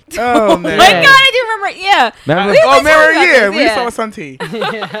 Oh man. My God, I do remember. Yeah. Remember? We Oh, were Mary, talking about yeah, this, we yeah. saw Sun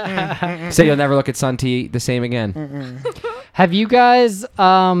Tea. So you'll never look at sun tea the same again. Have you guys?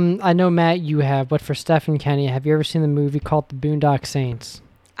 I know Matt, you have, but for Steph and Kenny, have you ever seen the movie called The Boondock Saints?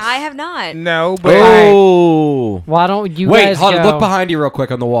 I have not. No, but Oh. Why don't you Wait, guys hold on. go? Look behind you real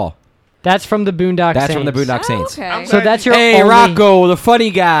quick on the wall. That's from the Boondock That's Saints. from the Boondock Oh, Saints. okay. I'm So that's your Hey, only, Rocco, the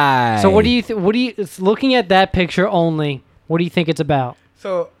funny guy. So what do you looking at that picture only? What do you think it's about?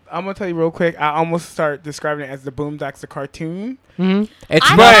 so I'm gonna tell you real quick. I almost start describing it as the Boondocks, the cartoon. Hmm. It's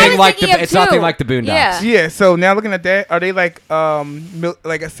I nothing was like the. thinking of It's nothing two. like the Boondocks. Yeah. Yeah. So now looking at that, are they like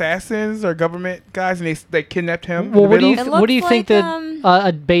like assassins or government guys, and they kidnapped him? Well, in the what do you middle? what do you looks think like, the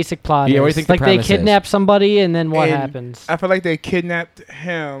a basic plot Yeah, is? what do you think the like they premise is? kidnap somebody and then what And happens? I feel like they kidnapped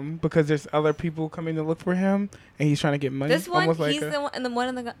him because there's other people coming to look for him, and he's trying to get money. This one, almost like he's the one, and the one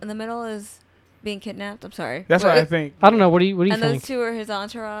in the middle is being kidnapped. I'm sorry. That's what I think. I don't know. What do you And think? those two are his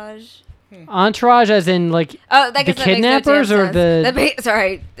entourage. Entourage, as in like Oh, that The guess that makes kidnappers no damn or sense. the-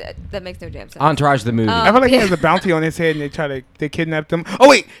 Sorry, that makes no damn sense. Entourage the movie. Oh. I feel like he Yeah. has a bounty on his head, and they kidnapped him. Oh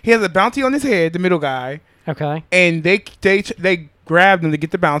wait, he has a bounty on his head, the middle guy, okay. and they grabbed him to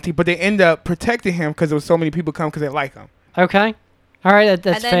get the bounty, but they end up protecting him because there was so many people come because they like him. Okay. All right,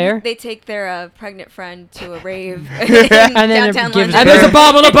 that's and then fair. they take their pregnant friend to a rave in And then it downtown gives London. and there's a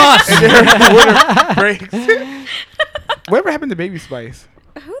bomb on the bus. Winter breaks. Whatever happened to Baby Spice?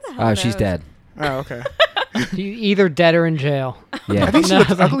 Who the hell Oh, she's knows? dead. Oh, okay. Either dead or in jail. I Yeah. think she No.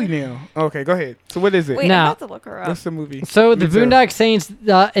 looks ugly now. Okay, go ahead. So what is it? Wait, Now- I'm about to look her up. What's the movie? So the Me too. Boondock Saints,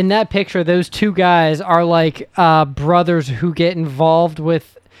 in that picture, those two guys are like brothers who get involved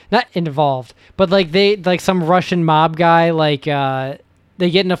with, not involved, but like they like some Russian mob guy. Like they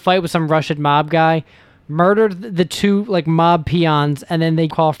get in a fight with some Russian mob guy, murdered the two like mob peons, and then they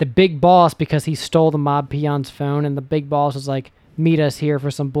call the big boss because he stole the mob peon's phone, and the big boss is like, meet us here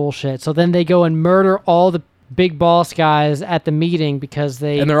for some bullshit. So then they go and murder all the big boss guys at the meeting because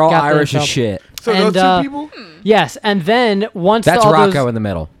they And they're all got Irish as themselves- shit. So and, those two people? Yes, and then once That's all Rocco those, in the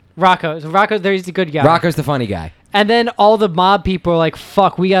middle. Rocco, there's the good guy. Rocco's the funny guy. And then all the mob people are like,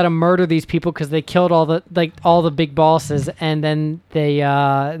 "Fuck, we gotta murder these people because they killed all the big bosses." And then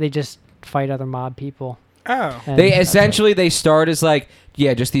they just fight other mob people. Oh. And They that's essentially they start as like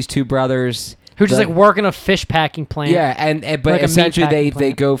just these two brothers it. Who just the- like work in a fish packing plant. Yeah, and but Like a meat essentially packing they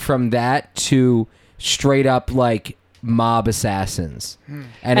plant. go from that to straight up like mob assassins,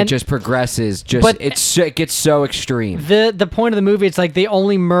 and it just progresses. It gets so extreme. The point of the movie, it's like they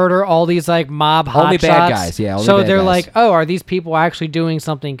only murder all these like mob hotshots. Only bad guys, yeah. Only so bad they're guys. like, oh, are these people actually doing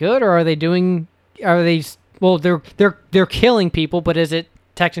something good, or are they doing? Are they? Well, they're killing people, but is it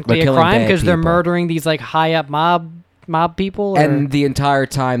technically They're a killing crime bad because they're people. murdering these like high up mob people? Or? And the entire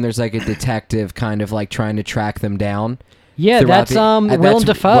time, there's like a detective kind of like trying to track them down. Yeah, throughout that's Willem that's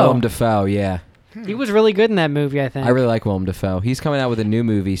Dafoe. Willem Dafoe, yeah. He was really good in that movie, I think. I really like Willem Dafoe. He's coming out with a new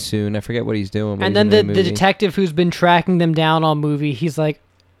movie soon. I forget what he's doing. But And he's then in a new the movie. detective who's been tracking them down all movie, he's like,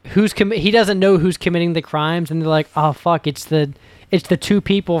 he doesn't know who's committing the crimes, and they're like, oh fuck, it's the two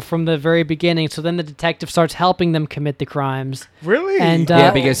people from the very beginning. So then the detective starts helping them commit the crimes. Really? And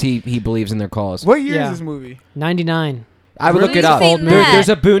Yeah, because he believes in their cause. What year Yeah. is this movie? 99. I would look it You've up. seen There's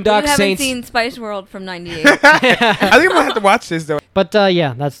a that. Boondock You haven't Saints. seen Spice World from '98. I think I'm gonna have to watch this though. But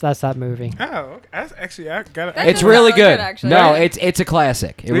yeah, that's that movie. Oh, okay. That's actually I got That's it. It's not really really good. good, actually. No, Right? it's a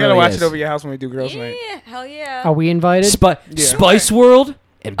classic. It We really gotta watch is. it over your house when we do girls' night. Yeah, hell yeah. Are we invited? Yeah. Spice World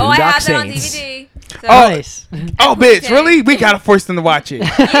and Oh, I Boondock have that on Saints. DVD. So Oh. Nice. Oh, bitch! Okay. Really? We gotta force them to watch it.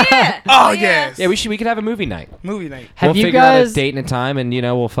 yeah. Oh yes. Yeah, we could have a movie night. Movie night. Have we'll you figure out guys? a date and a time, and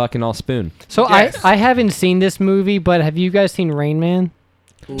we'll fucking all spoon. So Yes. I haven't seen this movie, but have you guys seen Rain Man?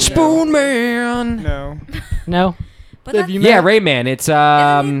 Ooh, Spoon Man. No. No. But Have that's, you Yeah, met- Rayman. It's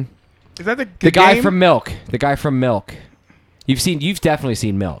Is that the guy game? from Milk. The guy from Milk. You've definitely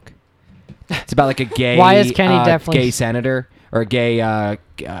seen Milk. It's about like a gay Why is Kenny definitely- gay senator or a gay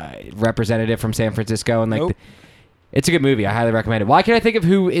representative from San Francisco, and like Nope. it's a good movie. I highly recommend it. Why can't I think of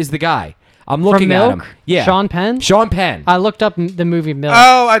who is the guy? I'm From looking at him. Milk? Yeah, Sean Penn? Sean Penn. I looked up the movie Milk.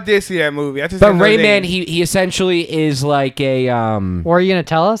 Oh, I did see that movie. I just But didn't know the Rayman, name. he essentially is like a Or are you going to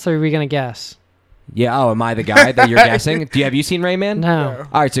tell us, or are we going to guess? yeah. Oh, am I the guy that you're guessing? Have you seen Rayman? No. No.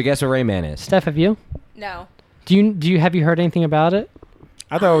 All right, so guess what Rayman is. Steph, have you? no. Have you heard anything about it?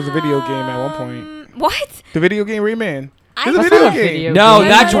 I thought it was a video game at one point. What? The video game Rayman. I It's a That's video not a game. video No, game.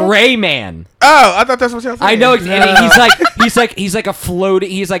 that's Rayman. Oh, I thought that's what y'all said. I know, and he's like a floaty.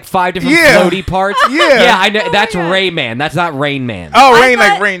 He's like 5 different Yeah. floaty parts. Yeah. yeah, I know. Oh that's my God. Rayman. That's not Rain Man. Oh, I rain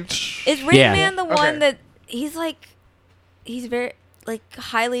like thought- rain. Is Rain Yeah. Man the Okay. one that he's very like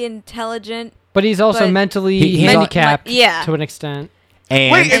highly intelligent? But he's also But- mentally He's handicapped yeah. to an extent.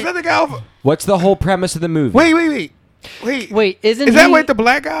 And Wait, is that the guy? Off? what's the whole premise of the movie? Wait. Wait, isn't Is that he... like the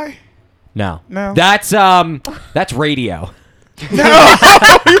black guy? No, No. That's Radio. No,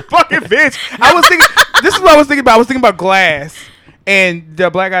 you fucking bitch. I was thinking. This is what I was thinking about. I was thinking about Glass, and the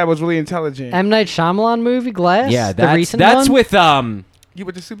black guy was really intelligent. M. Night Shyamalan movie, Glass? Yeah, the recent that's one? with You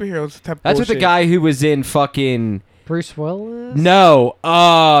with the superheroes type. that's with the bullshit. guy who was in fucking Bruce Willis? no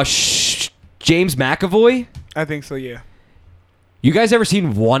James McAvoy. I think so. Yeah. You guys ever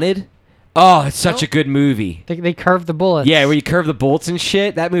seen Wanted? Oh, it's such a good movie. They curved the bullets. Yeah, where you curve the bullets and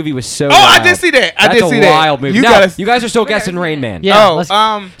shit. That movie was so. Oh, I wild. did see that. I That's did see a that. wild movie. You No, gotta. you guys are still We gotta guessing see Rain it. Man. Yeah. Oh,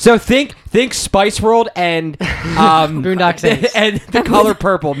 let's- So think Spice World and Boondock Saints. and the color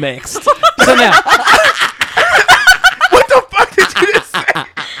purple mixed. So now, What the fuck did you just say?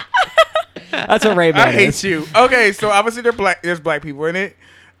 That's what Rain Man I hate is. you. Okay, so obviously there's black people in it.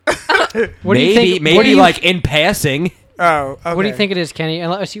 what do you think? Maybe what do you, like in passing. Oh, okay. What do you think it is, Kenny?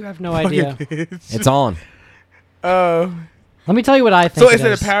 Unless you have no idea. Fucking bitch. It's on. Let me tell you what I think. So is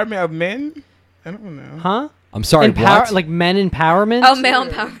it is. empowerment of men? I don't know. Huh? I'm sorry. what? Like men empowerment? Oh, male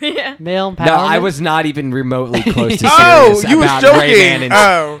empowerment. Yeah. Male empowerment? No, I was not even remotely close to Oh, serious you was about joking. Rayman and,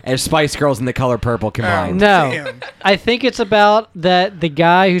 Oh. and Spice Girls and the color purple combined. No. Damn. I think it's about the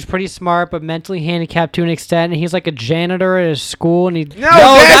guy who's pretty smart but mentally handicapped to an extent, and he's like a janitor at his school, and he. No,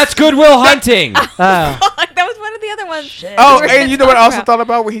 No, that's Goodwill Hunting. Oh. That was one of the other ones. Oh, We were and you know what I also talking thought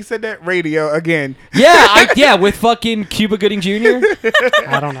about when he said that? Radio again. yeah, with fucking Cuba Gooding Jr.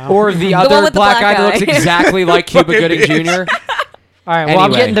 I don't know. or the one other with the black black guy that guy. looks exactly like Cuba Fucking Gooding bitch. Jr. All right. Well, I'm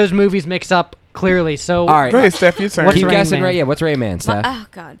Anyway. getting those movies mixed up clearly. So. All right, Go ahead, Steph. Your turn. What's keep Rain guessing. Man? Right? Yeah, what's Rayman, Steph? Oh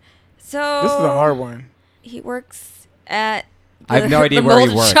God. So This is a hard one. he works at. I have no the idea where he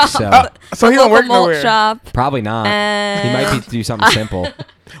mulch works, shop. so- So The he don't local work mulch nowhere. shop. Probably not. He might be do something simple.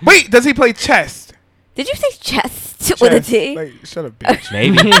 Wait, does he play chess? Did you say chest with a Chess. T? Like, shut up, bitch.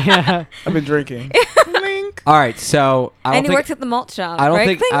 Maybe. yeah. I've been drinking. Link. All right, so I don't And he think works at the malt shop. I don't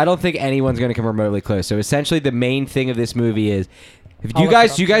right? think I don't think anyone's going to come remotely close. So essentially, the main thing of this movie is, if I'll you look it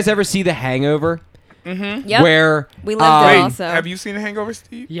guys up. do you guys ever see The Hangover? Mm-hmm. Yep. Where We lived it Wait, also. have you seen The Hangover,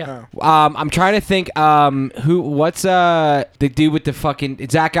 Steve? Yeah. Oh. I'm trying to think what's the dude with the fucking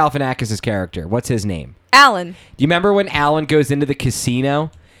Zach Galifianakis' character? What's his name? Alan. Do you remember when Alan goes into the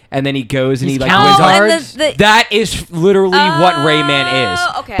casino and then he goes and He's he like counting wins all- cards. and the That is literally what Rayman is.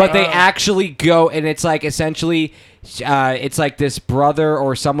 okay. But they Oh. actually go and it's like essentially it's like this brother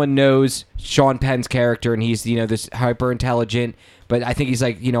or someone knows Sean Penn's character, and he's this hyper intelligent, but I think he's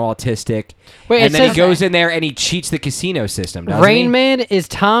like autistic. Wait, and then he goes in there and he cheats the casino system. Rain Man is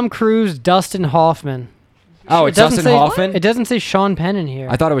Tom Cruise, Dustin Hoffman. Oh, it's Dustin Hoffman. It doesn't say Sean Penn in here.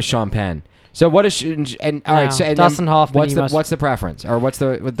 I thought it was Sean Penn. So what is right? So Dustin Hoffman. What's the preference, or what's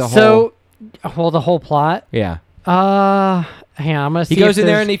the whole? So, the whole plot. Yeah. Hang on, I'm gonna see. He goes in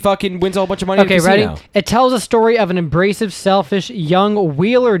there and he fucking wins a whole bunch of money. Okay, ready? It tells a story of an abrasive, selfish young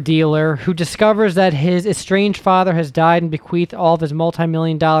wheeler dealer who discovers that his estranged father has died and bequeathed all of his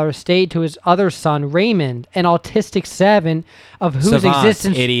multi-million-dollar estate to his other son, Raymond, an autistic savant of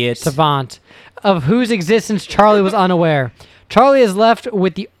whose existence Charlie was unaware. Charlie is left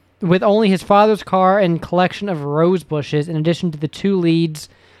with only his father's car and collection of rose bushes, in addition to the two leads,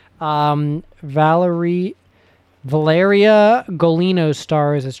 Valeria Golino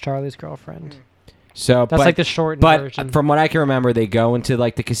stars as Charlie's girlfriend. So that's like the shortened version. But from what I can remember, they go into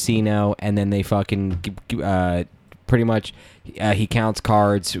like the casino and then they fucking pretty much he counts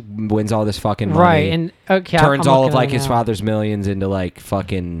cards, wins all this fucking money, right? And turns all of like his father's millions into like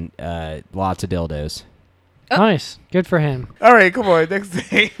fucking lots of dildos. Oh. Nice, good for him. All right, come on, next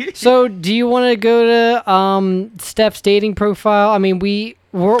day. So, do you want to go to Steph's dating profile? I mean,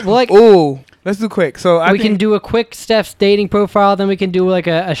 we're like, ooh. Let's do quick. So we can do a quick Steph's dating profile, then we can do like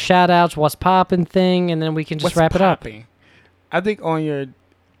a shout outs, what's poppin' thing, and then we can just wrap it up. I think on your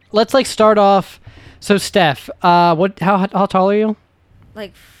let's like start off. So Steph, how tall are you?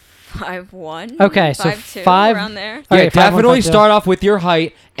 Like 5'1". Okay, so 5'2", 5 around there. Yeah, okay, definitely start off with your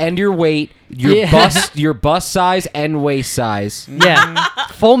height and your weight, your bust size and waist size. Yeah,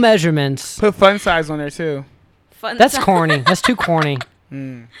 full measurements. Put fun size on there too. That's corny. That's too corny. I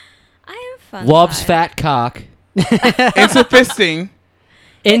am fun. Loves fat cock. Into fisting.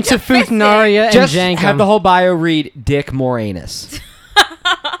 Into Futhnaria and Just Jankum. have the whole bio read Dick More Anus.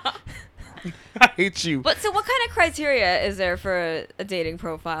 I hate you. But so what kind of criteria is there for a dating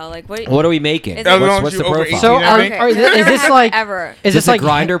profile? Like what are we making? What's the profile? So is this like ever? Is this like a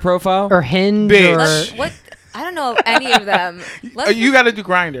Grindr profile or Hinge Bitch. or what? I don't know any of them. You got to do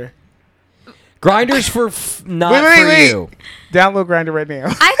Grindr. Grindr's for not for you. Download Grindr right now.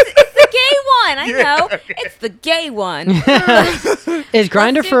 It's the gay one. I know. It's the gay one. Is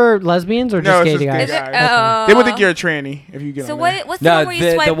Grindr for lesbians or just gay guys? They would think you're a tranny if you get on there. What's the one where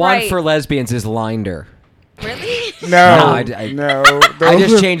you swipe the one right? for lesbians is Linder. Really? No. No. I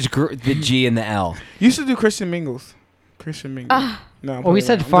just changed the G and the L. You should do Christian Mingles. No. Well, we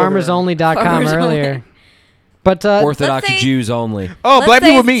said farmersonly.com earlier. But Orthodox Jews only. Oh, black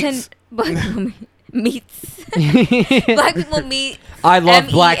people meets. Black people meets. Black people meet. I love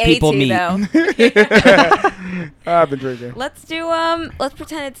black people meet. I've been drinking. Let's do let's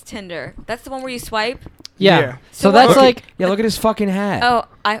pretend it's Tinder. That's the one where you swipe. Yeah. So that's like look at his fucking hat. Oh,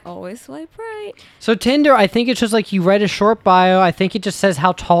 I always swipe right. So Tinder, I think it's just like you write a short bio. I think it just says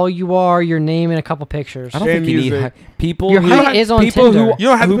how tall you are, your name, and a couple pictures. I don't think you need people. Your height is on people Tinder.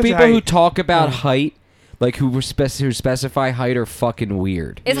 Who talk about height. Like who specify height are fucking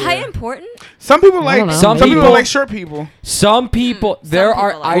weird. Is height important? Some people like some people like short people. Some people there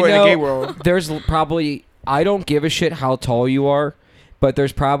are people I know in the gay world. There's probably I don't give a shit how tall you are, but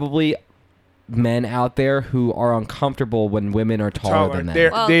there's probably men out there who are uncomfortable when women are taller than them.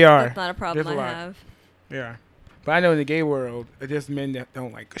 They are. That's not a problem I have. Yeah. But I know in the gay world, it's just men that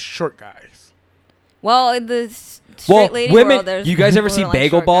don't like short guys. Well, in the straight lady women, world, there's you guys ever see like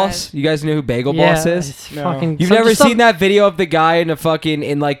Bagel Boss? You guys know who Bagel Boss is? No. You've never seen that video of the guy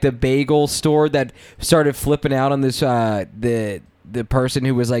in like the bagel store that started flipping out on this the person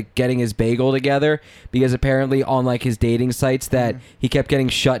who was like getting his bagel together because apparently on like his dating sites that he kept getting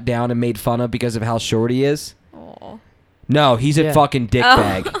shut down and made fun of because of how short he is. Aww. No, he's a fucking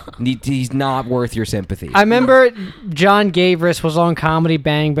dickbag. He's not worth your sympathy. I remember John Gavris was on Comedy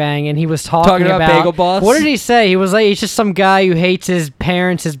Bang Bang, and he was talking about Bagel Boss. What did he say? He was like, he's just some guy who hates his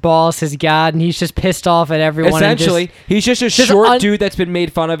parents, his boss, his God, and he's just pissed off at everyone. Essentially, he's just a short dude that's been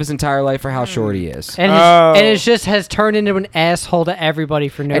made fun of his entire life for how short he is. And it just has turned into an asshole to everybody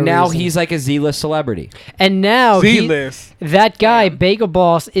for no reason. And now he's like a Z-list celebrity. And now Z-list. That guy, Bagel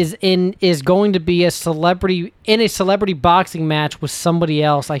Boss, is going to be a celebrity in a celebrity boxing match with somebody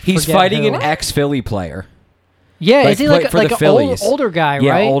else. He's fighting an ex-Philly player. Yeah, is he like an older guy,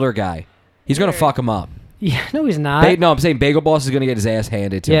 right? Yeah, older guy. He's going to fuck him up. Yeah, no, he's not. No, I'm saying Bagel Boss is going to get his ass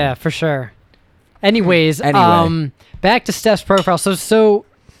handed to him. Yeah, for sure. Anyways, back to Steph's profile. So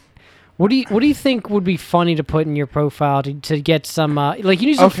what do you think would be funny to put in your profile to get some like you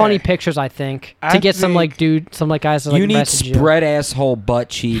need some funny pictures? I think to get some like guys to like you need message spread asshole butt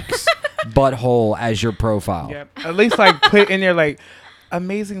cheeks, butthole as your profile. Yep. At least like put in there like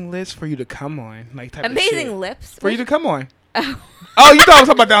amazing lips for you to come on, like type of shit. Amazing lips for you to come on. Oh, you thought I was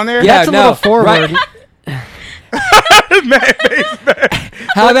talking about down there? Yeah, That's a little forward.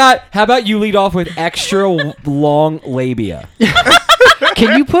 How about you lead off with extra long labia?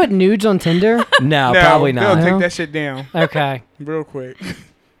 Can you put nudes on Tinder? No, probably not. They'll No? take that shit down Okay. real quick.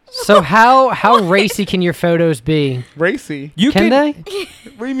 So how racy can your photos be? Racy? You Can they?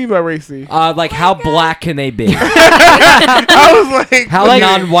 What do you mean by racy? Like how black can they be? I was like, How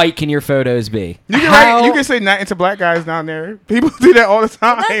non-white can your photos be? you can say not into black guys down there. People do that all the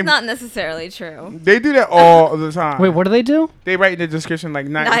time. That's not necessarily true. They do that all the time. Wait, what do they do? They write in the description like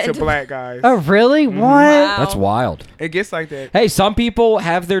not into black guys. Oh, really? What? Wow. That's wild. It gets like that. Hey, some people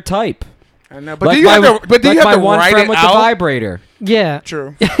have their type. I know, but Like do you have to? But do you have my to one write friend it with out? the vibrator. Yeah.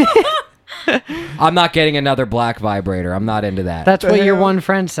 True. I'm not getting another black vibrator. I'm not into that. That's The what your hell? one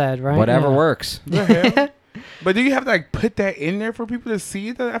friend said, right? Whatever Yeah. works. The hell? But do you have to like put that in there for people to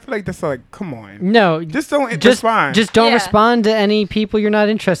see? That I feel like that's like, come on. No. Just don't Just respond. Just don't Yeah. respond to any people you're not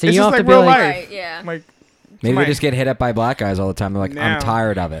interested in. It's You just don't have like to be real like, life. Right, yeah. like Maybe somebody- they just get hit up by black guys all the time. They're like, Now. I'm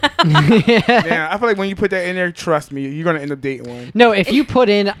tired of it. yeah, I feel like when you put that in there, trust me, you're gonna end up dating one. No, if you put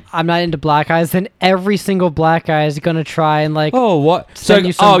in I'm not into black guys, then every single black guy is gonna try and like Oh, what? Send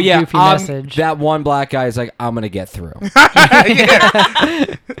you some yeah, goofy message. that one black guy is like, I'm gonna get through. Yeah,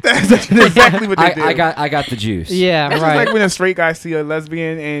 that's exactly what they do. I got the juice. yeah, That's right. just like when a straight guy see a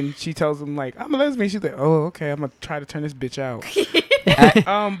lesbian and she tells him like, I'm a lesbian. She's like, oh, okay, I'm gonna try to turn this bitch out.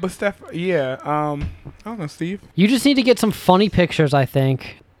 But Steph, yeah, I don't know, Steve. You just need to get some funny pictures, I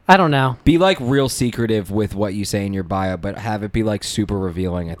think. I don't know. Be like real secretive with what you say in your bio, but have it be like super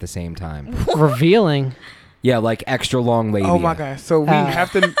revealing at the same time. Revealing. Yeah, like extra long labia. Oh my god! So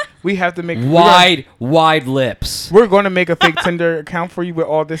we have to make wide lips. We're going to make a fake Tinder account for you with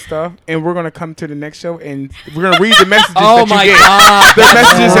all this stuff, and we're going to come to the next show, and we're going to read the messages Oh that my you get. god, The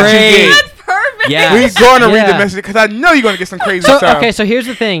messages that you great. get. That's perfect. Yeah. We're going to read the Yeah. messages because I know you're going to get some crazy So stuff. okay, so here's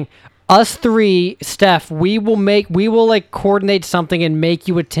the thing. Us three, Steph, we will like coordinate something and make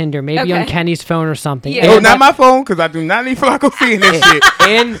you a Tinder, maybe on Okay. Kenny's phone or something. Yeah. Oh, And not my phone because I do not need Flacco seeing this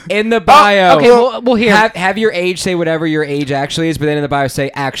shit. In the bio. Okay, we'll hear. Have your age say whatever your age actually is, but then in the bio say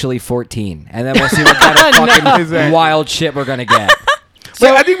actually 14, and then we'll see what kind of fucking Exactly. wild shit we're gonna get.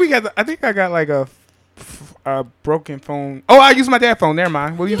 So I think I got like a broken phone. Oh, I use my dad's phone. Never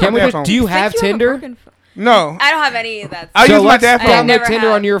mind. We'll use Can my we dad's put? phone. Do you It's like have a Tinder? broken phone. No, I don't have any of that. I'll So use my let's dad's I phone. download never Tinder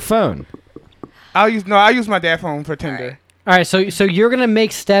have. on your phone. I use my dad's phone for Tinder. All right, so you're gonna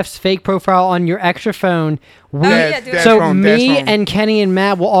make Steph's fake profile on your extra phone. We, yeah, do it. so Dad's me phone. and Kenny and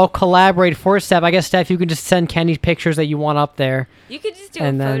Matt will all collaborate for Steph. I guess Steph, you can just send Kenny pictures that you want up there. You could just do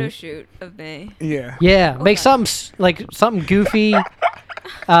And a then- photo shoot of me. Yeah. Yeah, make Okay. something goofy.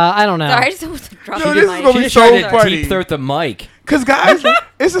 I don't know. Sorry, I just want to drop No, the this is mic. gonna be Just so trying to funny. deep throat the mic. Cause guys,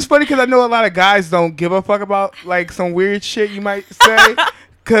 it's just funny because I know a lot of guys don't give a fuck about like some weird shit you might say.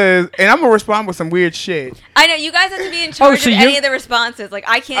 And I'm gonna respond with some weird shit. I know you guys have to be in charge so of you're- any of the responses. Like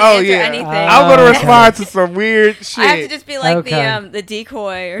I can't Oh answer yeah, anything. I'm gonna Okay. respond to some weird shit. I have to just be like Okay. the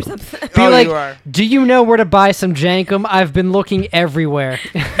decoy or something. Be Oh, like, you are. do you know where to buy some jankum? I've been looking everywhere.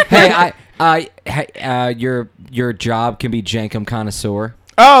 Hey, your job can be Jankum connoisseur.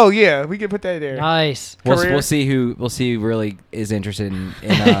 Oh yeah, we can put that there. Nice. Career. We'll see who really is interested in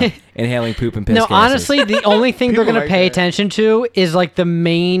inhaling poop and piss No, gases. honestly, the only thing they're People gonna like pay that. attention to is like the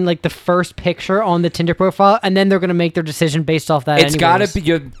main, like the first picture on the Tinder profile, and then they're gonna make their decision based off that. It's got to anyways. be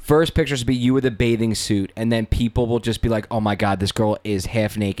your first picture should be you with a bathing suit, and then people will just be like, "Oh my god, this girl is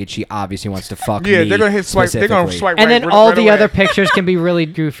half naked. She obviously wants to fuck me." Yeah, they're gonna hit swipe. They're gonna specifically." swipe. And right, then right all the away. other pictures can be really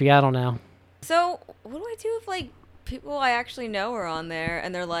goofy. I don't know. So what do I do if like people I actually know are on there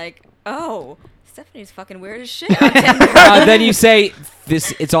and they're like, oh, Stephanie's fucking weird as shit on Tinder. Then you say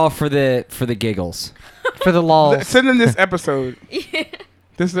this. It's all for the giggles. For the lulz. Send them this episode.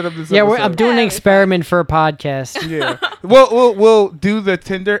 This Yeah, episode. I'm doing an Yeah, experiment for a podcast. Yeah, we'll do the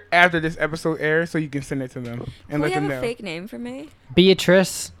Tinder after this episode airs, so you can send it to them and Do we let have them a know. fake name for me?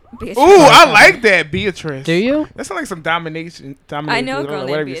 Beatrice, Beatrice. Ooh, I like that, Beatrice. do you? That sounds like some domination. I know a girl named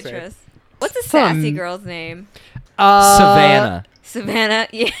whatever you say. Beatrice. What's a Some- sassy girl's name? Savannah. Savannah.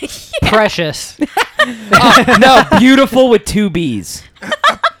 Yeah. Precious. No, beautiful with two B's.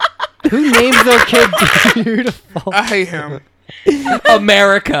 Who names their kid beautiful? I hate him.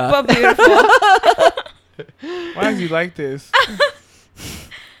 America. But beautiful. Why is he like this?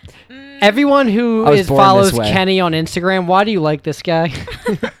 Everyone who I was born follows this way. Kenny on Instagram, why do you like this guy?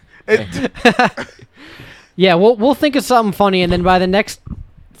 It, Yeah, we'll think of something funny, and then by the next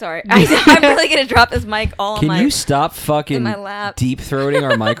Sorry. I'm really going to drop this mic all on my... Can you stop fucking in my lap. deep-throating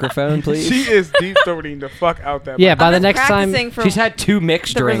our microphone, please? She is deep-throating the fuck out that Yeah, mic. by the next time... She's had 2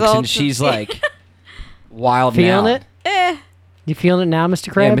 mixed drinks, and she's like wild feeling now. it? You feeling it now,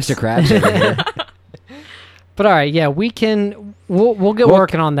 Mr. Krabs? Yeah, Mr. Krabs over here. But all right, yeah, we can... We'll get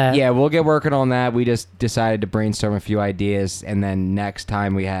working on that. Yeah, we'll get working on that. We just decided to brainstorm a few ideas, and then next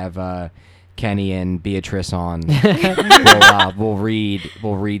time we have Kenny and Beatrice on, we'll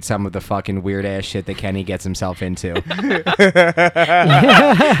read some of the fucking weird ass shit that Kenny gets himself into. I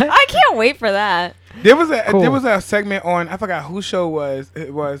can't wait for that. There was a segment on, I forgot whose show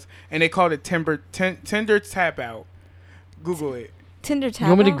it was, and they called it Tinder Tap Out. Google it. Tinder Tap Out?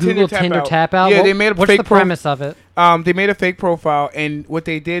 You want me to Google Tinder Tap Out? Yeah, they made a what's fake the premise of it? They made a fake profile, and what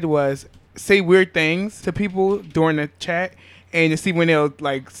they did was say weird things to people during the chat, and to see when they'll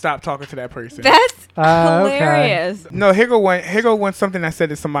like stop talking to that person. That's hilarious. Okay. No, here go one something I said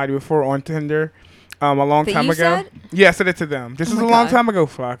to somebody before on Tinder. A long time ago. Said? Yeah, I said it to them. This is a long time ago,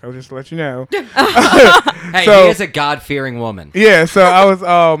 Flock. I'll just let you know. Hey, so, he is a God-fearing woman. Yeah, so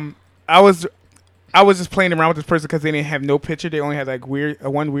I was just playing around with this person because they didn't have no picture. They only had like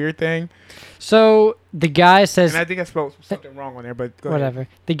one weird thing. So the guy says, and I think I spelled something wrong on there, but go whatever.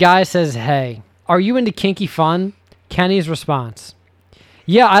 ahead. The guy says, "Hey, are you into kinky fun?" Kenny's response: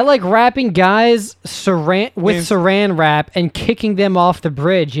 "Yeah, I like wrapping guys with saran wrap and kicking them off the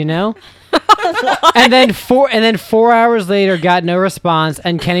bridge. You know." and then 4 hours later, got no response,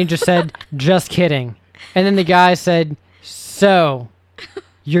 and Kenny just said, "Just kidding." And then the guy said, "So,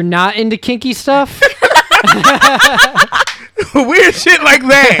 you're not into kinky stuff?" Weird shit like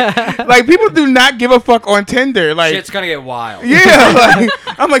that. Like, people do not give a fuck on Tinder. Like, shit's gonna get wild. Yeah,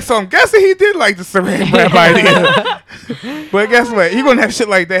 like, I'm guessing he did like the saran wrap idea. But guess what? He gonna have shit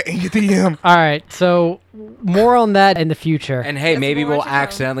like that in your DM. All right, so more on that in the future. And hey, maybe we'll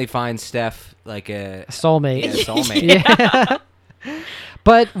accidentally find Steph like a soulmate. Yeah, soulmate. Yeah.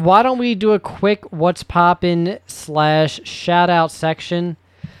 But why don't we do a quick what's poppin' / shout out section?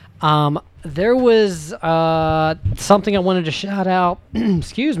 There was something I wanted to shout out,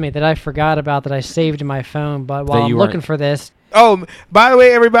 excuse me, that I forgot about that I saved in my phone, but while I'm looking for this. Oh, by the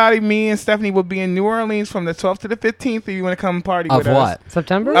way, everybody, me and Stephanie will be in New Orleans from the 12th to the 15th if you want to come party with us. Of what?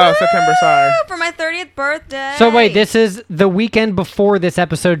 September? Oh, September, sorry. For my 30th birthday. So wait, this is the weekend before this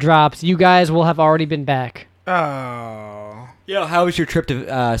episode drops. You guys will have already been back. Oh. Yo, how was your trip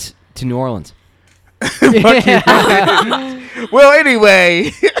to New Orleans? Well,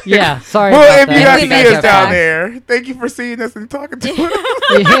 anyway. Yeah, sorry. Well, about if you that. got to see us down there, thank you for seeing us and talking to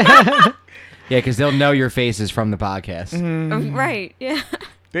us. Yeah, because they'll know your faces from the podcast. Mm-hmm. Right, yeah.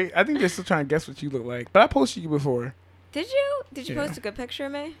 I think they're still trying to guess what you look like. But I posted you before. Did you? Did you post a good picture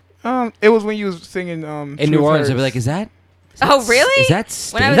of me? It was when you was singing in New Orleans. I'd be like, is that oh, really? Is that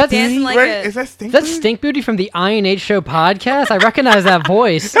Stink? When I was dancing like is that Stink? That's Stink Beauty from the INH Show podcast. I recognize that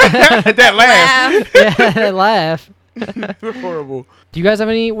voice. That laugh. Yeah, that laugh. Horrible. Do you guys have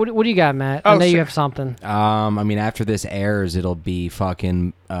any? What do you got, Matt? I know you have something. I mean, after this airs, it'll be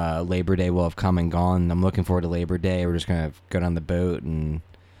fucking Labor Day will have come and gone. I'm looking forward to Labor Day. We're just gonna go down the boat and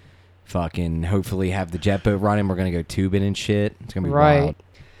fucking hopefully have the jet boat running. We're gonna go tubing and shit. It's gonna be wild.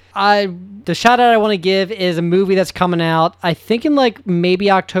 The shout out I want to give is a movie that's coming out, I think in like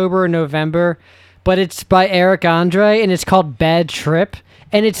maybe October or November, but it's by Eric Andre and it's called Bad Trip,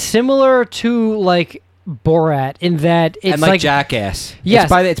 and it's similar to like Borat in that it's and like Jackass.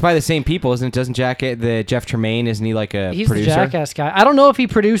 Yes, it's by the same people, isn't it? Doesn't the Jeff Tremaine, isn't he like a he's producer? The Jackass guy. I don't know if he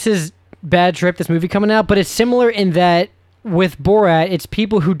produces Bad Trip, this movie coming out, but it's similar in that with Borat, it's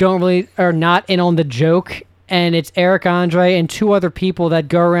people who are not in on the joke. And it's Eric Andre and 2 other people that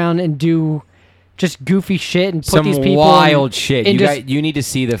go around and do just goofy shit and put these people wild shit. You need to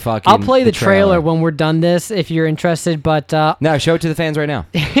see the fucking. I'll play the trailer when we're done this if you're interested. But no, show it to the fans right now.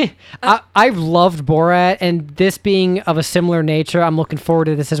 I've loved Borat, and this being of a similar nature, I'm looking forward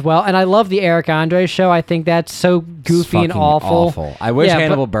to this as well. And I love the Eric Andre show. I think that's so goofy and awful. I wish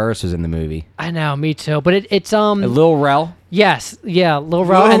Hannibal Buress was in the movie. I know, me too. But it's Lil Rel. Yes, yeah, Lil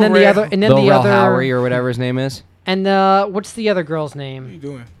Rel, and then Lil Rel Howery or whatever his name is. And what's the other girl's name? What are you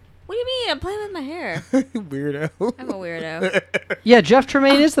doing? What do you mean? I'm playing with my hair. Weirdo. I'm a weirdo. Yeah, Jeff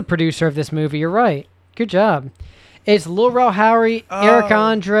Tremaine is the producer of this movie. You're right. Good job. It's Lil Rel Howery, Eric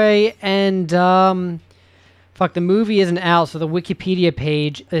Andre, and the movie isn't out, so the Wikipedia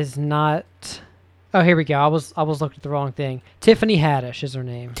page is not. Oh, here we go. I was looking at the wrong thing. Tiffany Haddish is her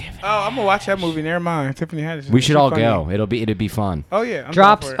name. Oh, I'm gonna watch that movie. Never mind. Tiffany Haddish. We should all go. It'd be fun. Oh yeah. I'm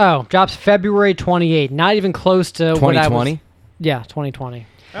drops February 28th. Not even close to 2020. Yeah, 2020.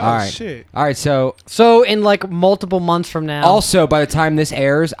 Oh, All right. shit. All right, so in like multiple months from now. also by the time this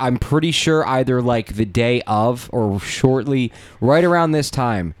airs, I'm pretty sure either like the day of or shortly, right around this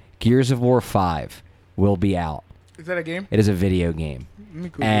time, Gears of War 5 will be out. Is that a game? It is a video game. Let me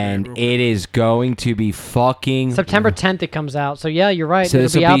Google And that real it is going to be fucking September 10th it comes out. So yeah, you're right. So It'll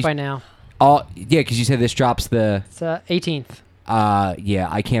this'll be out be- by now. yeah, because you said this drops the. It's 18th. Yeah,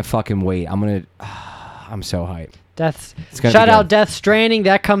 I can't fucking wait. I'm so hyped. Shout out Death Stranding.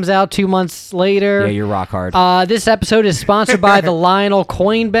 That comes out 2 months later. Yeah, you're rock hard. This episode is sponsored by the Lionel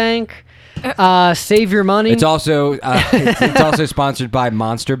Coin Bank. Save your money. It's also it's also sponsored by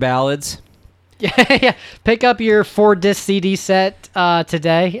Monster Ballads. Yeah. Pick up your 4-disc CD set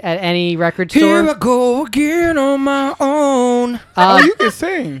today at any record store. Here I go again on my own. Oh, you can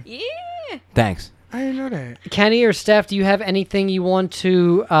sing. Yeah. Thanks. I didn't know that. Kenny or Steph, do you have anything you want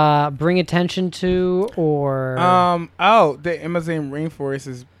to bring attention to, or? The Amazon rainforest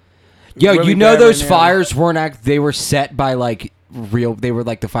is. Yo, really you know bad those right now. fires weren't they were set by like real. They were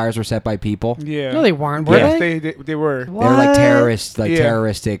like the fires were set by people. Yeah. No, they weren't. Were Yes, they? They were. What? They were like terrorists, like Yeah.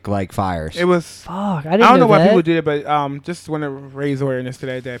 terroristic like fires. It was. Fuck, I I didn't don't know why that. people did it, but just want to raise awareness to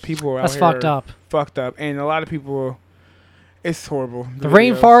that people are That's out fucked here up. fucked up, and a lot of people. It's horrible. The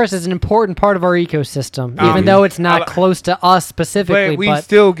rainforest is an important part of our ecosystem, even though it's not close to us specifically. But we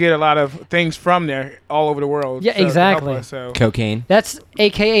still get a lot of things from there all over the world. Yeah, to help exactly. us, so. Cocaine. That's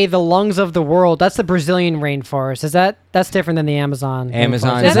AKA the lungs of the world. That's the Brazilian rainforest. That's different than the Amazon. Amazon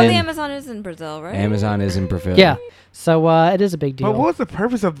rainforest, I is isn't thought it? the Amazon is in Brazil, right? Amazon is in Brazil. Yeah. So it is a big deal. But what was the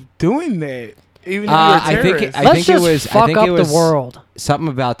purpose of doing that? Even if you're a I think terrorist? I Let's think just it was. fuck I think up it was the world.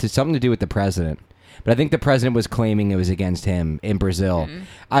 something to do with the president. But I think the president was claiming it was against him in Brazil. Mm-hmm.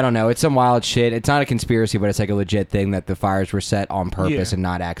 I don't know. It's some wild shit. It's not a conspiracy, but it's like a legit thing that the fires were set on purpose Yeah. and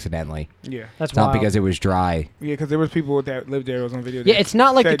not accidentally. Yeah, That's It's not wild. because it was dry. yeah, because there was people that lived there. It was on video. Yeah, that it's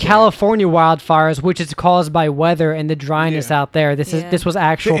not like the said that. California wildfires, which is caused by weather and the dryness Yeah. out there. This was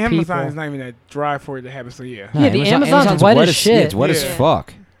actual The Amazon people. is not even that dry for it to happen. So yeah. Yeah, the Amazon's wet as shit. Yeah, it's wet as Yeah.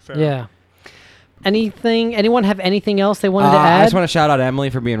 fuck. So. Yeah. Anyone have anything else they wanted to I add? just want to shout out Emily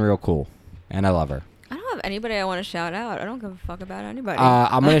for being real cool, and I love her. I don't have anybody I want to shout out. I don't give a fuck about anybody.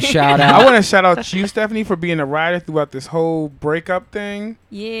 I'm gonna shout I out. want to shout out you, Stephanie, for being a rider throughout this whole breakup thing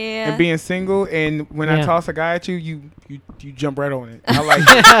yeah. and being single. And when I Yeah. toss a guy at you, you jump right on it. I like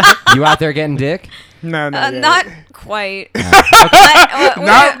it. You out there getting dick? No, not quite. no,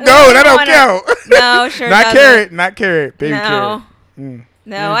 that don't count. No, sure not doesn't. carrot, not carrot, baby No. carrot.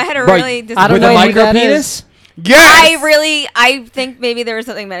 No, I had a Right. really I don't With know the who micro that penis? Yes. I think maybe there was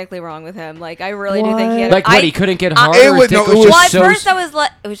something medically wrong with him. Like, I really do think he had. Like what? He couldn't get hard. it or was- his dick no, it was was- just Well, at so first I was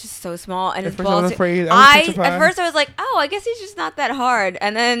like, it was just so small, and At his first I was balls. afraid. I was At petrified. first I was like, oh, I guess he's just not that hard,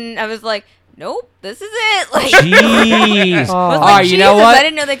 and then I was like, nope, this is it. Like, Jeez. Oh. I was All like, right, you know Jesus, what? I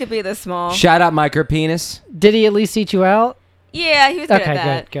didn't know they could be this small. Shout out micro penis. Did he at least eat you out? Yeah, he was good Okay, at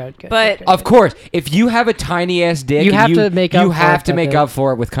that. good. But- good. Of course, if you have a tiny ass dick, You and have to make up You for have it, to I make think. up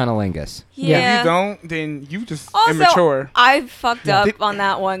for it with cunnilingus. Yeah. If Yeah. you don't, then you just Also, immature. I fucked up Did- on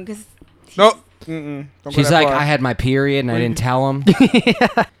that one because Nope. Don't go She's that like, far. I had my period and I didn't tell him.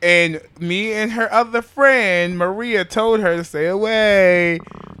 And me and her other friend Maria told her to stay away.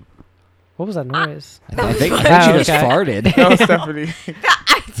 What was that noise? I think she Oh, just okay. farted. No, Stephanie.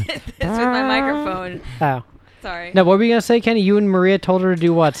 I did this with my microphone. Oh. Sorry. No, what were you gonna say, Kenny? You and Maria told her to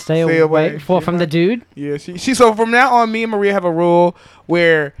do what? Stay away away. from the dude? Yeah, she. So from now on, me and Maria have a rule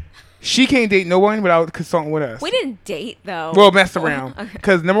where she can't date no one without consulting with us. We didn't date though. Well, mess around. Okay.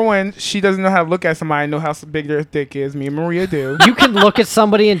 Because number one, she doesn't know how to look at somebody and know how big their dick is. Me and Maria do. You can look at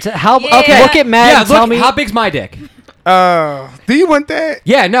somebody and Yeah. okay, look at Matt Yeah, and tell look, me. how big's my dick? Do you want that?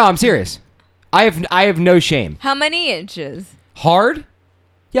 Yeah, no, I'm serious. I have no shame. How many inches? Hard?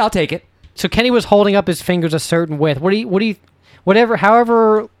 Yeah, I'll take it. So Kenny was holding up his fingers a certain width.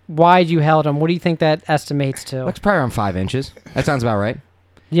 However wide you held them, what do you think that estimates to? Looks probably around 5 inches. That sounds about right.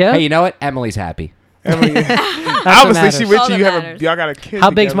 Yeah. Hey, you know what? Emily's happy. Emily, what obviously, she matters. with All you. that You matters. y'all got a kid. How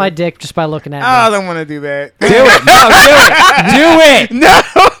big's together. my dick just by looking at I me? don't want to do that. Do it. No, do it. No,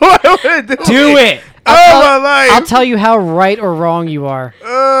 I don't want to Do it. Oh my life. I'll tell you how right or wrong you are.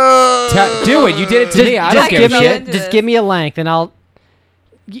 Do it. You did it to me. I don't give a give me shit. just give me a length and I'll.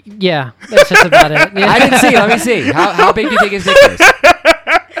 Yeah, that's just about it. Yeah. I didn't see. Let me see. How big do you think his dick is?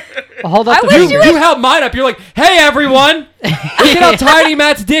 hold up I the wish finger. You held mine up. You're like, hey, everyone. Look at how tiny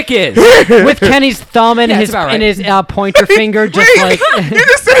Matt's dick is. With Kenny's thumb and Yeah, his that's about right. and his pointer finger, just like. You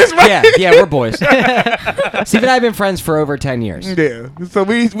just said it's right. Yeah, we're boys. Steve and I have been friends for over 10 years. Yeah. So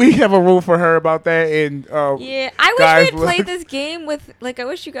we have a rule for her about that, and Yeah, I guys wish we had played this game with like. I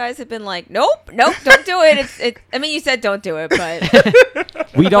wish you guys had been like, nope, don't do it. It's. I mean, you said don't do it,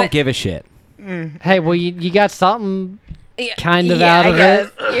 but We don't give a shit. Hey, well, you got something kind of yeah, out of I guess.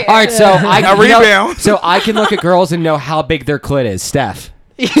 it. Yeah. All right, so A rebound. so I can look at girls and know how big their clit is. Steph.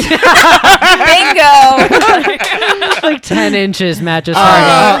 Bingo. Like 10 inches, Matt just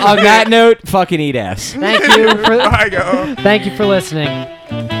On that note, fucking eat ass. Thank you for I go. thank you for listening.